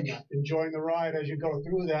enjoying the ride as you go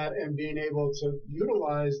through that, and being able to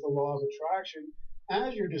utilize the law of attraction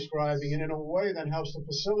as you're describing it in a way that helps to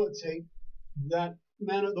facilitate that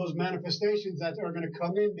those manifestations that are going to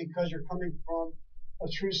come in because you're coming from a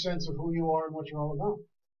true sense of who you are and what you're all about.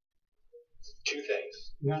 Two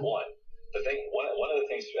things. Yeah. One of the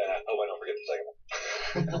things. I don't forget the second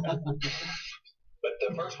one. But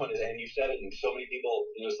the first one is, and you said it, and so many people,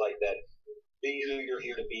 it's like that. Be who you're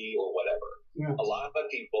here to be, or whatever. Yeah. A lot of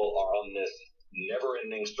people are on this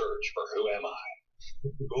never-ending search for who am I?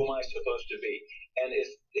 Who am I supposed to be? And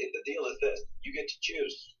the deal is this: you get to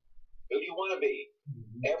choose. Who do you want to be?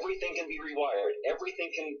 Mm-hmm. Everything can be rewired.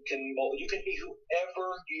 Everything can you can be whoever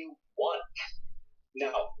you want.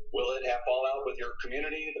 Now, will it have fallout with your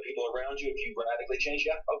community, the people around you, if you radically change?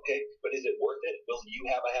 Yeah, okay. But is it worth it? Will you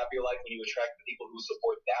have a happier life when you attract the people who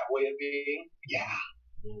support that way of being? Yeah.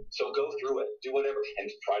 So go through it, do whatever, and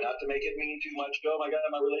try not to make it mean too much. Oh my God,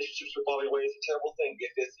 my relationships are falling away. It's a terrible thing.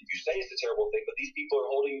 If you say it's a terrible thing, but these people are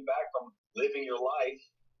holding you back from living your life.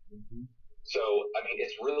 Mm-hmm. So, I mean,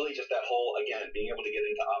 it's really just that whole, again, being able to get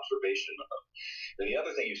into observation. And the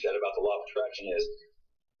other thing you said about the law of attraction is,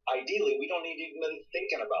 ideally, we don't need to even be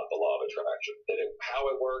thinking about the law of attraction, how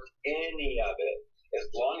it works, any of it. As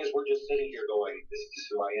long as we're just sitting here going, this is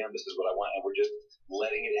who I am, this is what I want, and we're just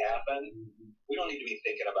letting it happen, we don't need to be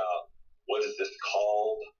thinking about what is this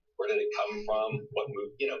called, where did it come from, what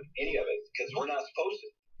move, any of it, because we're not supposed to.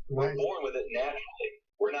 Right. We're born with it naturally.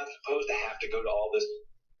 We're not supposed to have to go to all these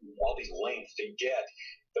lengths to get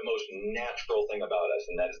the most natural thing about us,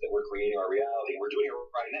 and that is that we're creating our reality. We're doing it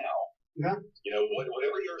right now. Yeah.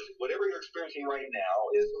 Whatever you're experiencing right now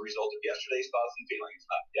is the result of yesterday's thoughts and feelings,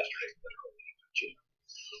 not yesterday's literally.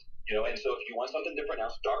 And so if you want something different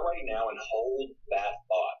now, start right now and hold that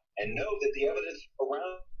thought. And know that the evidence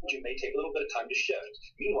around you may take a little bit of time to shift.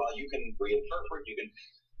 Meanwhile, you can reinterpret,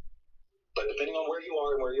 but depending on where you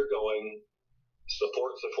are and where you're going,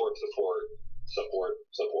 support.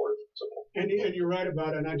 And you're right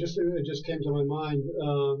about it. And it just came to my mind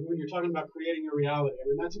when you're talking about creating your reality. I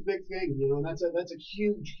mean, that's a big thing, and that's a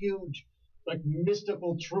huge, like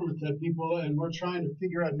mystical truth that people, and we're trying to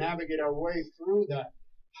figure out, navigate our way through that.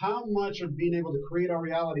 How much of being able to create our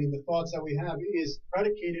reality and the thoughts that we have is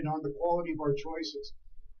predicated on the quality of our choices?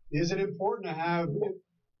 Is it important to have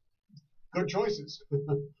good choices?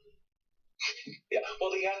 Yeah,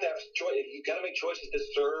 well, you have to have choice. You got to make choices that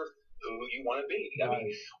serve who you want to be. Right. I mean,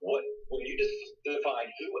 when you just define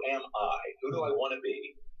who am I, who do I want to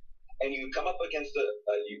be, and you come up against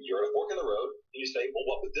you're at a fork in the road, and you say, well,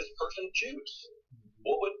 what would this person choose?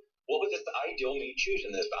 What would this ideal me choose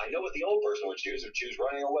in this? I know what the old person would choose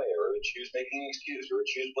running away, or would choose making an excuse, or would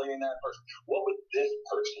choose blaming that person. What would this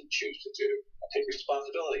person choose to do? Take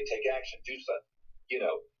responsibility, take action, do something,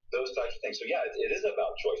 those types of things. So yeah, it is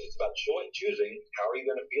about choice. It's about choosing how are you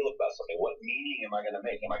going to feel about something? What meaning am I going to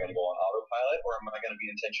make? Am I going to go on autopilot, or am I going to be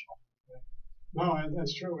intentional? No,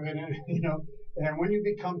 that's true. And and when you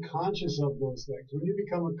become conscious of those things, when you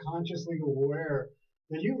become consciously aware,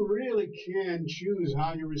 then you really can choose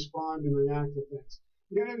how you respond and react to things.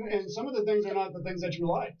 And some of the things are not the things that you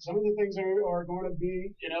like. Some of the things are going to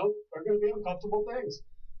be, are going to be uncomfortable things.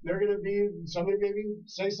 They're going to be, somebody maybe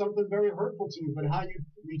say something very hurtful to you, but how you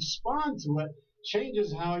respond to it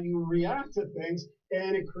changes how you react to things,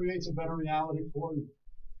 and it creates a better reality for you.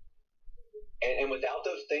 And without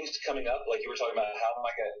those things coming up, like you were talking about, how am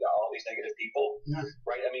I going to, all these negative people, yeah.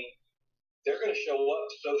 Right? I mean, they're going to show up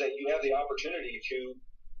so that you have the opportunity to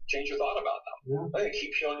change your thought about them. Yeah. Right?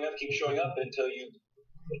 Keep showing up until you,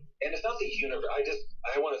 and it's not the universe.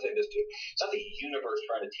 I want to say this too. It's not the universe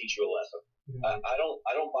trying to teach you a lesson. Yeah. I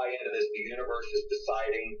don't buy into this. The universe is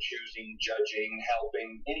deciding, choosing, judging,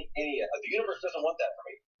 helping. The universe doesn't want that for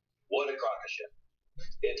me. What a crock of shit.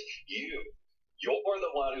 It's you. You're the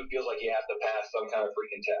one who feels like you have to pass some kind of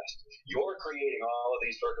freaking test. You're creating all of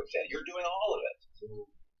these circumstances. You're doing all of it.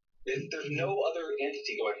 There's no other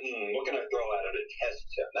entity going, what can I throw at it to test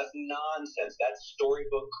him? That's nonsense. That's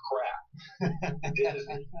storybook crap.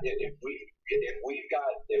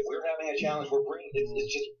 If we're having a challenge,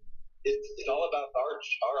 it's all about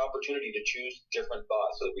our opportunity to choose different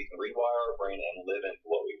thoughts so that we can rewire our brain and live in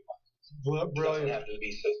what we want. Brilliant. It doesn't have to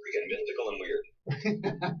be so freaking mystical and weird.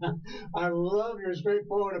 I love your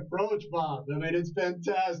straightforward approach, Bob. I mean, it's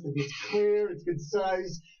fantastic. It's clear. It's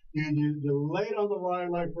concise. You lay it on the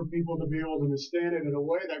line for people to be able to understand it in a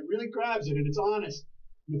way that really grabs it, and it's honest,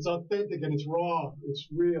 and it's authentic, and it's raw.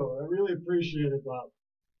 It's real. I really appreciate it, Bob.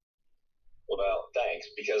 Well,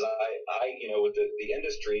 thanks, because the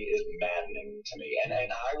industry is maddening to me, and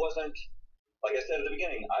I wasn't, like I said at the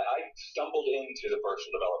beginning, I stumbled into the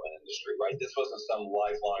personal development industry, right? This wasn't some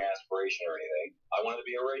lifelong aspiration or anything. I wanted to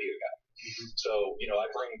be a radio guy. Mm-hmm. So,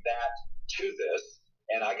 I bring that to this,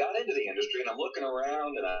 And I got into the industry, and I'm looking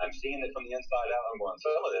around, and I'm seeing it from the inside out. I'm going,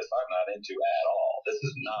 some of this I'm not into at all. This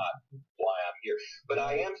is not why I'm here. But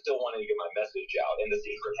I am still wanting to get my message out. And The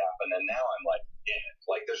Secret happened, and now I'm like in it.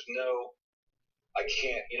 Like there's no, I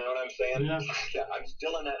can't, you know what I'm saying? Yeah. I'm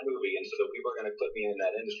still in that movie, and so people are going to put me in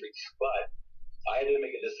that industry. But I had to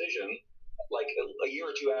make a decision, like a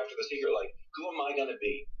year or two after The Secret, like who am I going to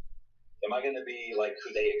be? Am I going to be like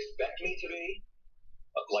who they expect me to be?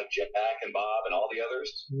 Like Jack and Bob and all the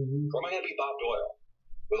others? Mm-hmm. Or am I going to be Bob Doyle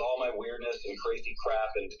with all my weirdness and crazy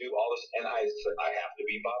crap and do all this? And I have to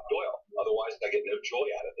be Bob Doyle. Otherwise, I get no joy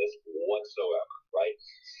out of this whatsoever, right?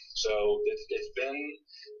 So it's been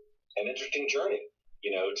an interesting journey,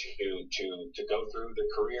 you know, to go through the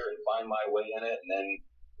career and find my way in it,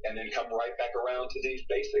 and then come right back around to these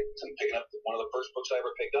basics and picking up one of the first books I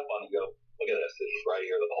ever picked up on and go, look at this. This is right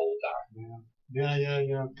here the whole time.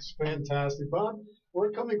 Yeah. It's fantastic. Bob,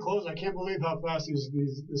 we're coming close. I can't believe how fast this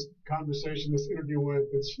conversation, this interview went.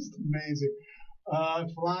 It's just amazing.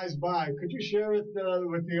 It flies by. Could you share with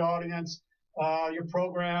the audience your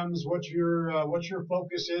programs, what your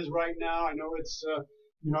focus is right now? I know it's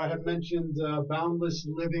I had mentioned Boundless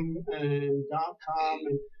Living and .com,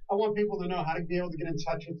 and I want people to know how to be able to get in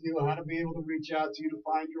touch with you, how to be able to reach out to you to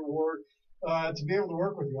find your work. To be able to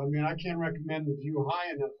work with you. I mean, I can't recommend you high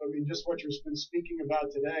enough. I mean, just what you've been speaking about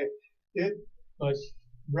today, it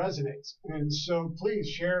resonates. And so please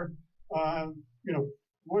share,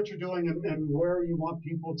 what you're doing and where you want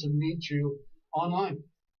people to meet you online.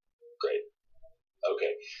 Great.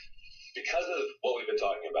 Okay. Because of what we've been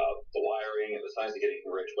talking about, the wiring and the science of getting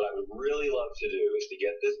rich, what I would really love to do is to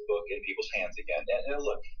get this book in people's hands again. And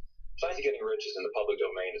look, Science of Getting Rich is in the public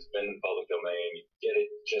domain. It's been in the public domain. You get it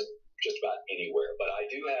just about anywhere. But I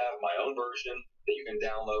do have my own version that you can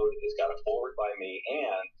download. It's got a forward by me,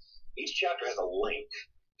 and each chapter has a link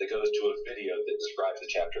that goes to a video that describes the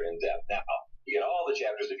chapter in depth. Now, you get all the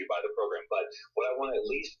chapters if you buy the program, but what I want to at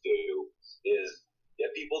least do is get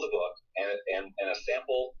people the book and a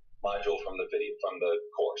sample module from the video, from the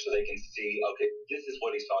course, so they can see, okay, this is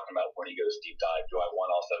what he's talking about when he goes deep dive. Do I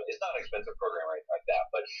want all seven? It's not an expensive program or anything like that,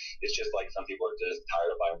 but it's just like some people are just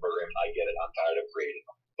tired of buying programs. I get it. I'm tired of creating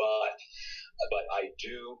them. But I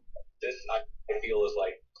do, this I feel is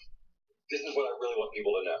like, this is what I really want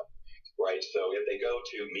people to know, right? So if they go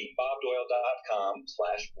to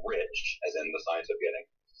meetbobdoyle.com/rich, as in the science of getting,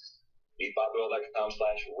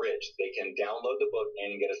 meetbobdoyle.com/rich, they can download the book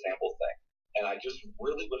and get a sample thing. And I just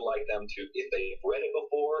really would like them to, if they've read it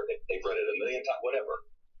before, if they've read it a million times, whatever,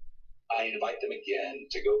 I invite them again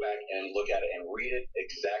to go back and look at it and read it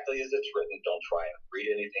exactly as it's written. Don't try and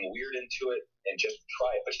read anything weird into it, and just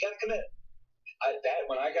try it. But you got to commit.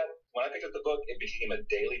 When I picked up the book, it became a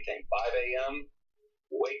daily thing. 5 a.m.,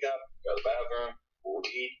 wake up, go to the bathroom,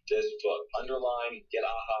 read this book, underline, get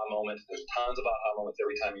aha moments. There's tons of aha moments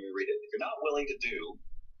every time you read it. If you're not willing to do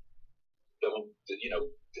to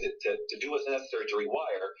do what's necessary to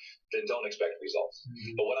rewire, then don't expect results.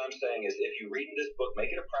 Mm-hmm. But what I'm saying is, if you read this book, make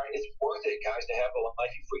it a practice. It's worth it, guys, to have the life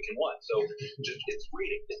you freaking want. So it's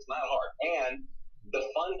reading. It's not hard. And the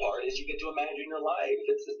fun part is you get to imagine your life.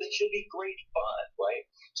 It should be great fun, right?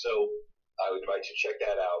 So I would invite you to check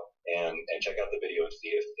that out and check out the video and see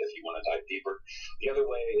if you want to dive deeper. The other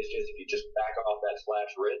way is just, if you just back off that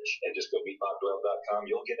 /rich and just go meetbobdoyle.com,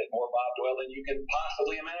 you'll get it more Bob Doyle than you can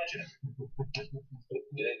possibly imagine.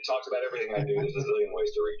 It talks about everything I do. There's a zillion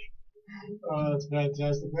ways to reach. Oh, that's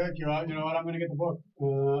fantastic. Thank you. You know what? I'm going to get the book.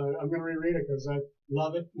 I'm going to reread it because I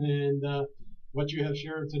love it. And what you have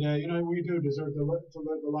shared today, we do deserve to live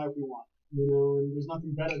the life we want. And there's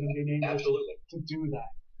nothing better than being able to do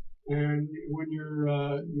that. And when you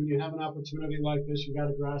have an opportunity like this, you got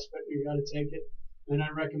to grasp it. You got to take it. And I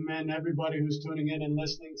recommend everybody who's tuning in and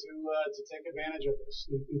listening to take advantage of this.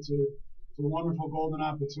 It's a wonderful golden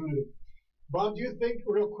opportunity. Bob, do you think,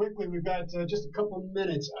 real quickly, we've got just a couple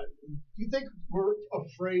minutes, do you think we're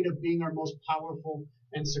afraid of being our most powerful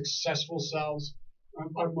and successful selves,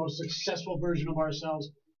 our most successful version of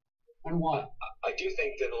ourselves, and why? I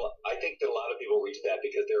think that a lot of people reach that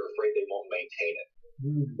because they're afraid they won't maintain it.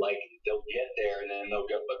 Like, they'll get there and then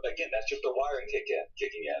they'll go, but again, that's just the wiring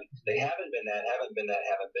kicking in. They haven't been that.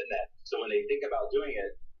 So when they think about doing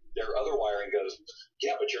it, their other wiring goes,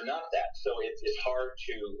 yeah, but you're not that. So it's hard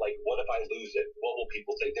to, like, what if I lose it? What will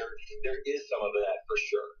people think? There is some of that for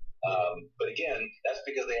sure. But again, that's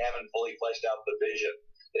because they haven't fully fleshed out the vision.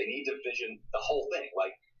 They need to vision the whole thing,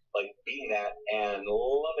 like being that and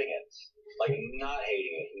loving it, like not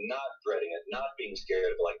hating it, not dreading it, not being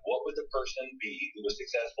scared of it. Like, what would the person be who was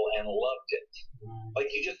successful and loved it?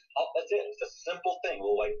 Like, that's it. It's a simple thing.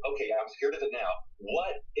 Well, like, okay, I'm scared of it now.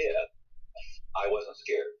 What if I wasn't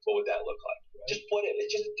scared, what would that look like? Just put it.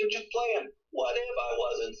 You're just playing. What if I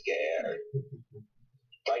wasn't scared?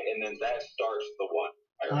 Right, and then that starts the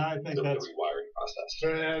rewiring process.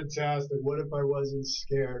 Fantastic. What if I wasn't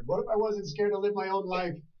scared? What if I wasn't scared to live my own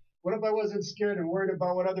life? What if I wasn't scared and worried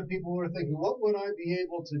about what other people were thinking? What would I be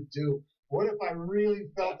able to do? What if I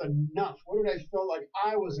really felt enough? What if I felt like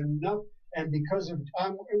I was enough? And because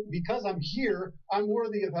I'm here, I'm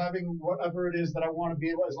worthy of having whatever it is that I want to be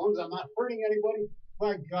able. As long as I'm not hurting anybody,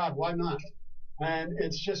 my God, why not? And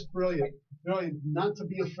it's just brilliant, brilliant. Not to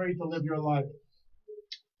be afraid to live your life.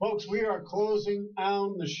 Folks, we are closing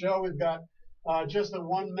down the show. We've got just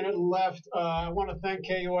 1 minute left. I want to thank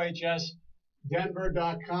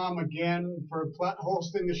KUHSdenver.com again for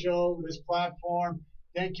hosting the show, this platform.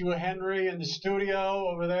 Thank you, Henry, in the studio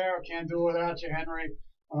over there. I can't do it without you, Henry.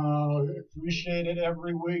 Appreciate it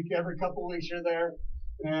every week, every couple of weeks you're there.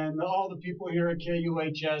 And all the people here at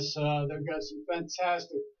KUHS, they've got some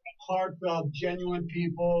fantastic, heartfelt, genuine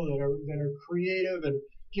people that are creative and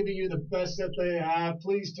giving you the best that they have.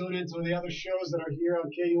 Please tune into the other shows that are here on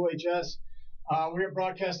KUHS. We are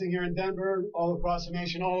broadcasting here in Denver, all across the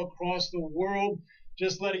nation, all across the world.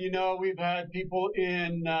 Just letting you know, we've had people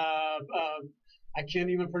in, I can't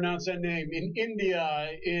even pronounce that name, in India,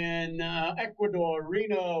 in Ecuador,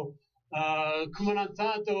 Reno,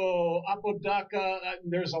 Kumantanto, Apodaca.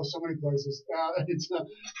 There's so many places. It's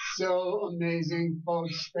so amazing,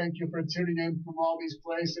 folks. Thank you for tuning in from all these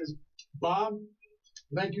places. Bob,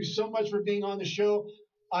 thank you so much for being on the show.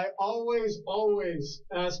 I always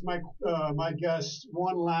ask my guests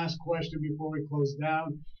one last question before we close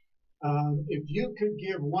down. If you could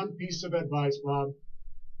give one piece of advice, Bob,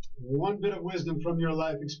 one bit of wisdom from your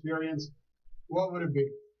life experience, what would it be?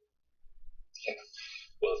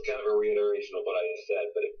 Well, it's kind of a reiteration of what I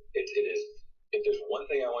said, but it is, if there's one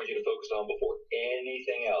thing I want you to focus on before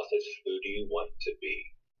anything else, it's who do you want to be?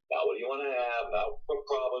 Not what do you want to have, not what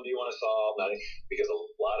problem do you want to solve, because a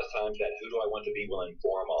lot of times that who do I want to be will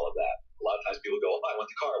inform all of that. A lot of times people go, oh, I want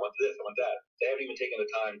the car, I want this, I want that. They haven't even taken the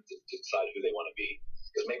time to decide who they want to be.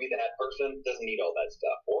 Because maybe that person doesn't need all that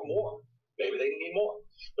stuff, or more. Maybe they need more.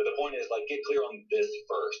 But the point is, get clear on this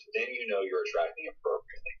first. Then you know you're attracting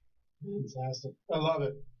appropriately. Fantastic. I love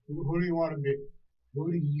it. Who do you want to be?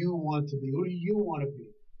 Who do you want to be? Who do you want to be?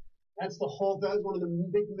 That's one of the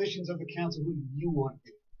big missions of the council. Who do you want to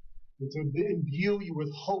be? And to imbue you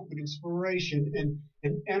with hope and inspiration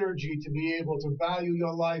and energy to be able to value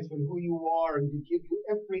your life and who you are, and to give you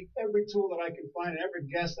every tool that I can find, and every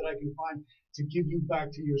guest that I can find to give you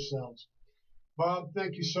back to yourselves. Bob,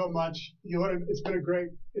 thank you so much. It's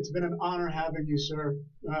been an honor having you, sir,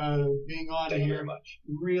 being on Thank here. You very much.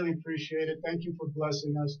 Really appreciate it. Thank you for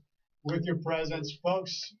blessing us with your presence.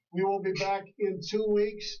 Folks, we will be back in 2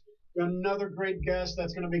 weeks. Another great guest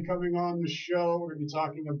that's going to be coming on the show. We're going to be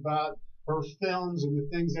talking about her films and the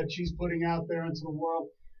things that she's putting out there into the world.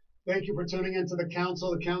 Thank you for tuning into the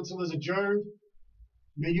council. The council is adjourned.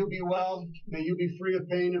 May you be well. May you be free of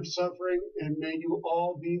pain, of suffering, and may you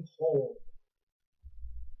all be whole.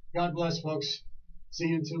 God bless, folks. See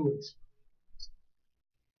you in 2 weeks.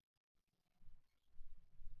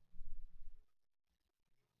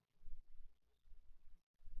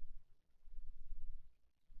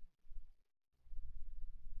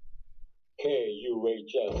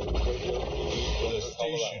 KUHS, the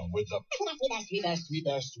station with the best music.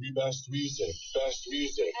 Best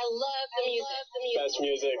music. I love the music. Best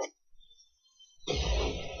music.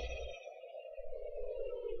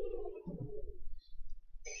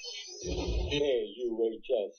 KUHS.